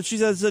talked about it. She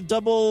has a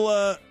double,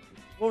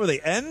 what were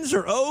they, N's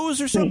or O's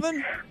or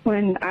something?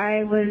 When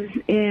I was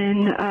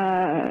in,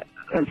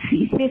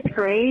 5th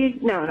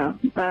grade? No.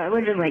 I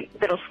was in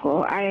middle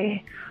school.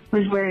 I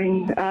was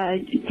wearing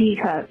D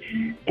cups,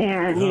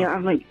 and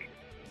I'm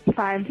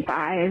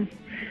 5'5".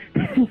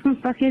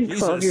 Fucking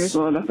 12 years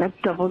old. I've got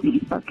double D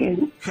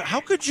fucking.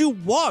 How could you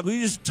walk? Would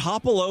you just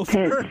topple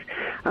over?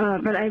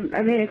 But I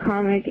made a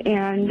comic,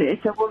 and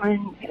it's a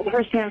woman. The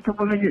first time it's a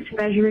woman that's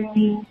measuring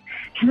me.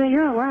 She's like,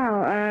 "Oh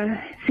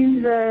wow,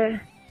 seems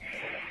like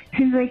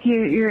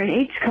you're an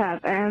H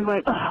cup," and I'm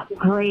like, "Oh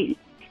great."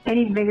 I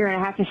need bigger, and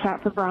I have to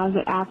shop for bras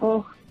at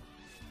Apple.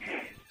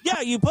 Yeah,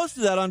 you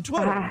posted that on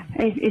Twitter.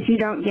 If you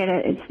don't get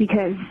it, it's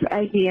because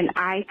I'd be an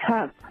I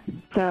cup.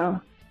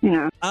 So,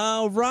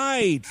 Oh,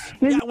 right.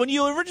 Yeah, when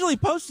you originally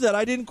posted that,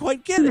 I didn't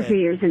quite get it. A few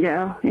years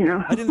ago,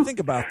 I didn't think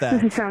about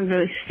that. This sounds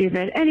really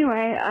stupid.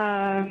 Anyway,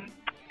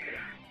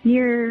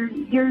 your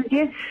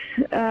gifts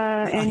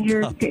and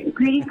your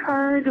greeting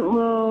card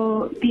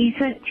will be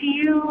sent to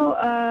you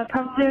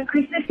probably on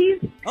Christmas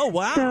Eve. Oh,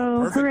 wow. So,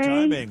 perfect hooray.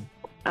 timing.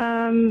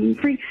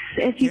 Freaks,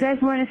 if you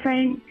guys want to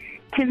sign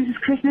Tim's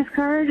Christmas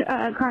card,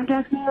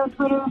 contact me on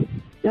Twitter,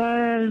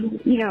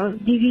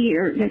 DV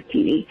or not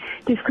TV,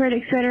 Discord,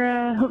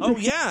 etc. Oh,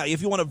 yeah.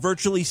 If you want to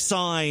virtually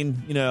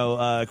sign,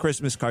 a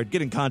Christmas card,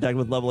 get in contact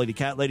with Level Lady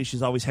Cat Lady.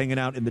 She's always hanging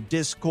out in the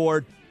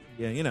Discord.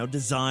 Yeah,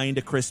 designed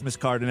a Christmas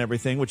card and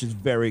everything, which is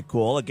very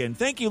cool. Again,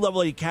 thank you, Level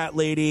Lady Cat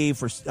Lady,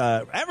 for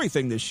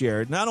everything this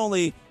year. Not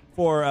only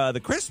for the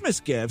Christmas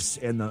gifts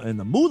and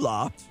the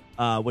moolah,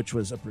 which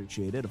was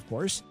appreciated, of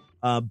course.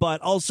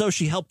 But also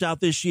she helped out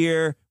this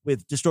year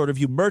with Distorted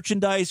View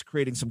merchandise,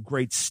 creating some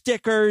great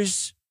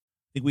stickers.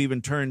 I think we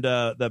even turned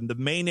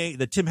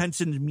the Tim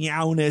Henson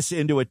meowness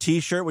into a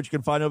t-shirt, which you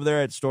can find over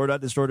there at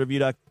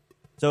store.distortedview.com.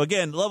 So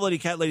again, Lovely Lady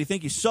Cat Lady,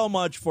 thank you so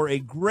much for a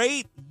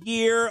great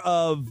year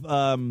of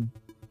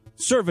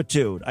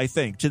servitude, I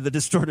think, to the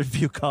Distorted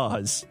View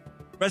cause.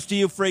 Rest of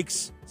you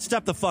freaks,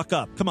 step the fuck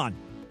up. Come on,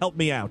 help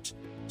me out.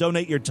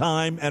 Donate your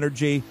time,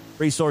 energy,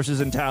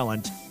 resources, and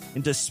talent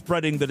into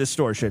spreading the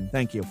distortion.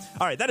 Thank you.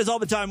 All right, that is all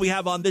the time we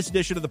have on this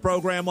edition of the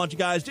program. I want you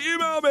guys to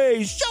email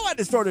me,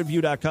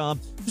 show@distortedview.com.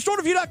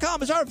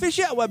 Distortedview.com is our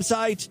official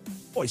website.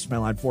 Voicemail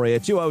line for you,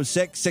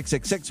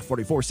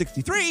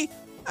 206-666-4463.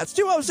 That's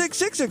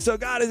 206-66. Oh,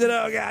 God, is it?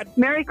 Oh, God.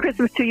 Merry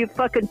Christmas to you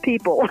fucking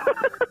people.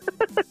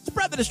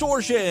 Spread the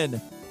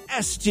distortion.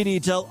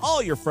 STD, tell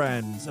all your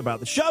friends about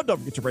the show. Don't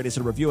forget to rate us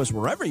and review us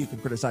wherever you can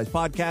criticize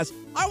podcasts.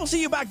 I will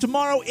see you back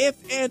tomorrow if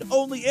and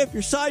only if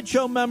you're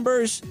Sideshow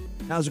members.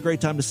 Now's a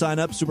great time to sign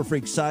up,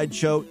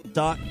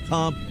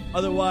 superfreaksideshow.com.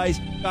 Otherwise,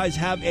 guys,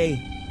 have a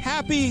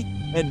happy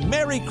and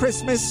Merry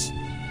Christmas.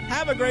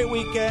 Have a great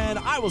weekend.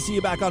 I will see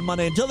you back on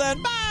Monday. Until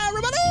then, bye,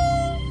 everybody.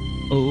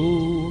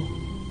 Oh,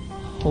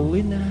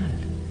 holy night.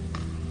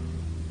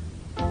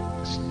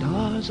 The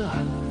stars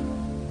are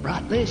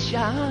brightly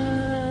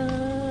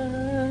shining.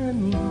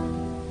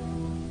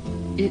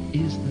 It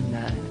is the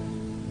night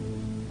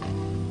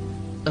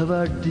of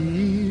our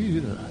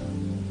dear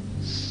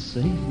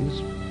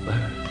Savior's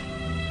birth.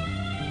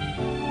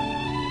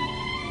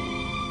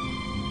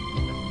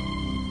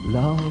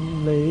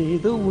 Long lay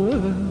the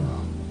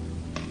world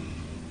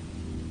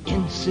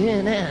in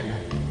sin and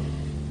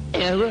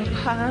error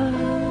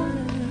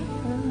pine,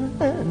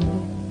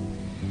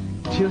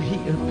 till he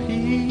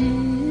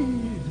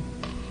appeared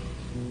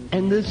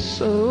and the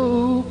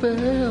soul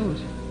felt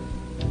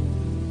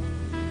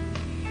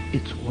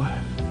its worth.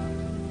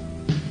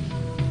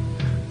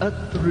 A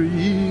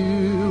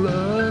thrill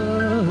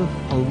of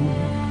hope,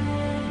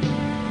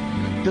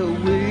 the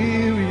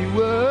weary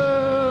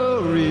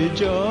world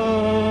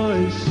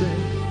rejoices,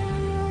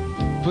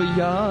 for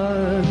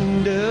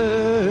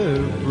yonder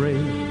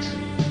breaks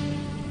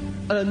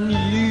a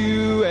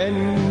new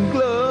and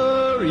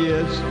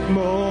glorious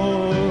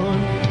morn.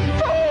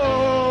 Fall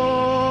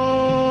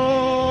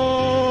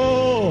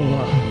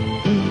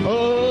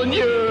on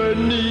your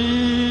knees,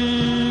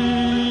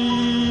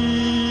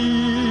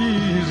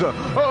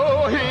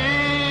 oh, hear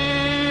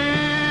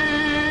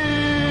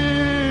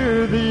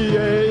the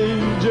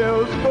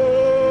angels voice.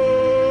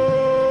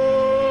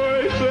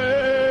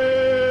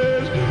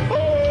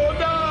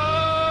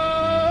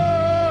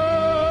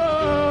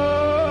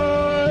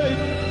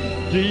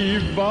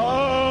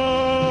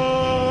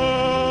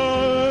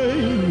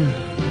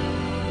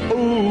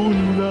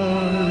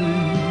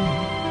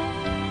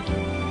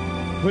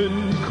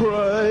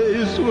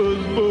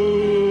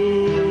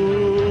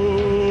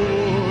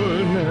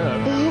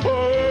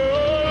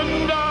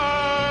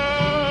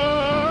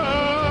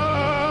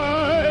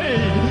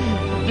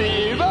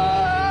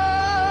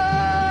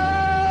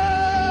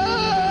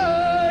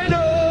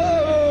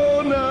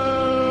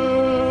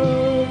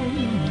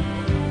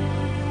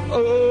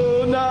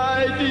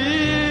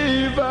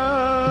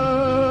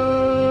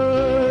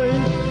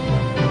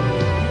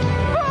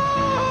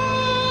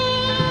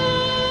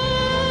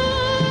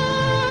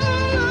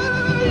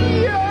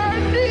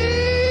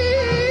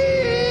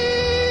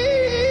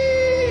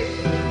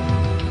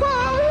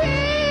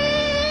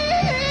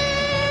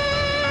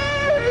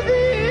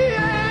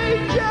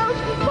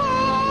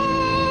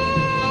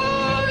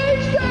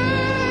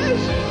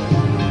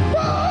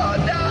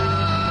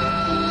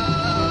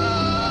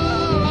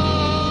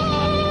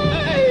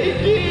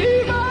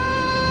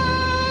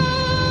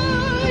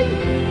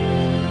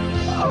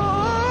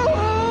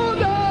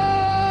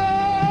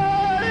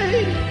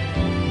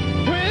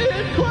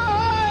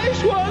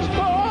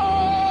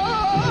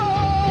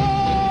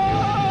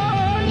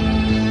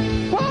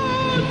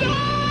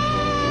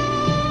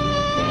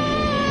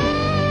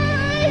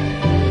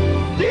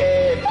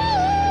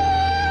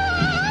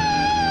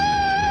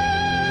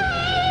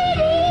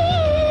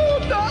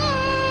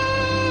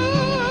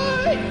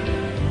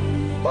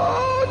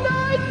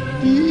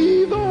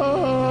 You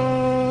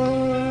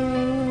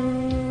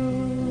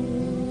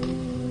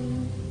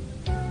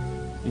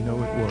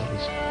know, it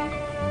was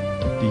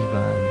a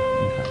divine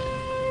night.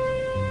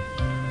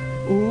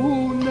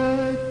 Oh,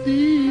 night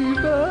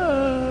divine.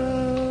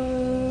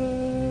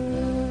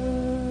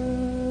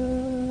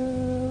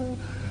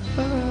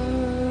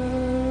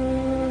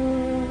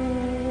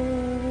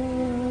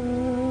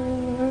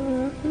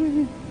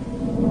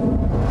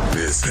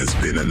 This has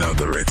been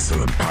another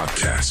excellent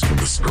podcast from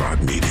the Scribe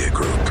Media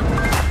Group.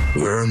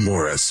 Learn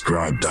more at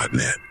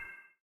scribe.net.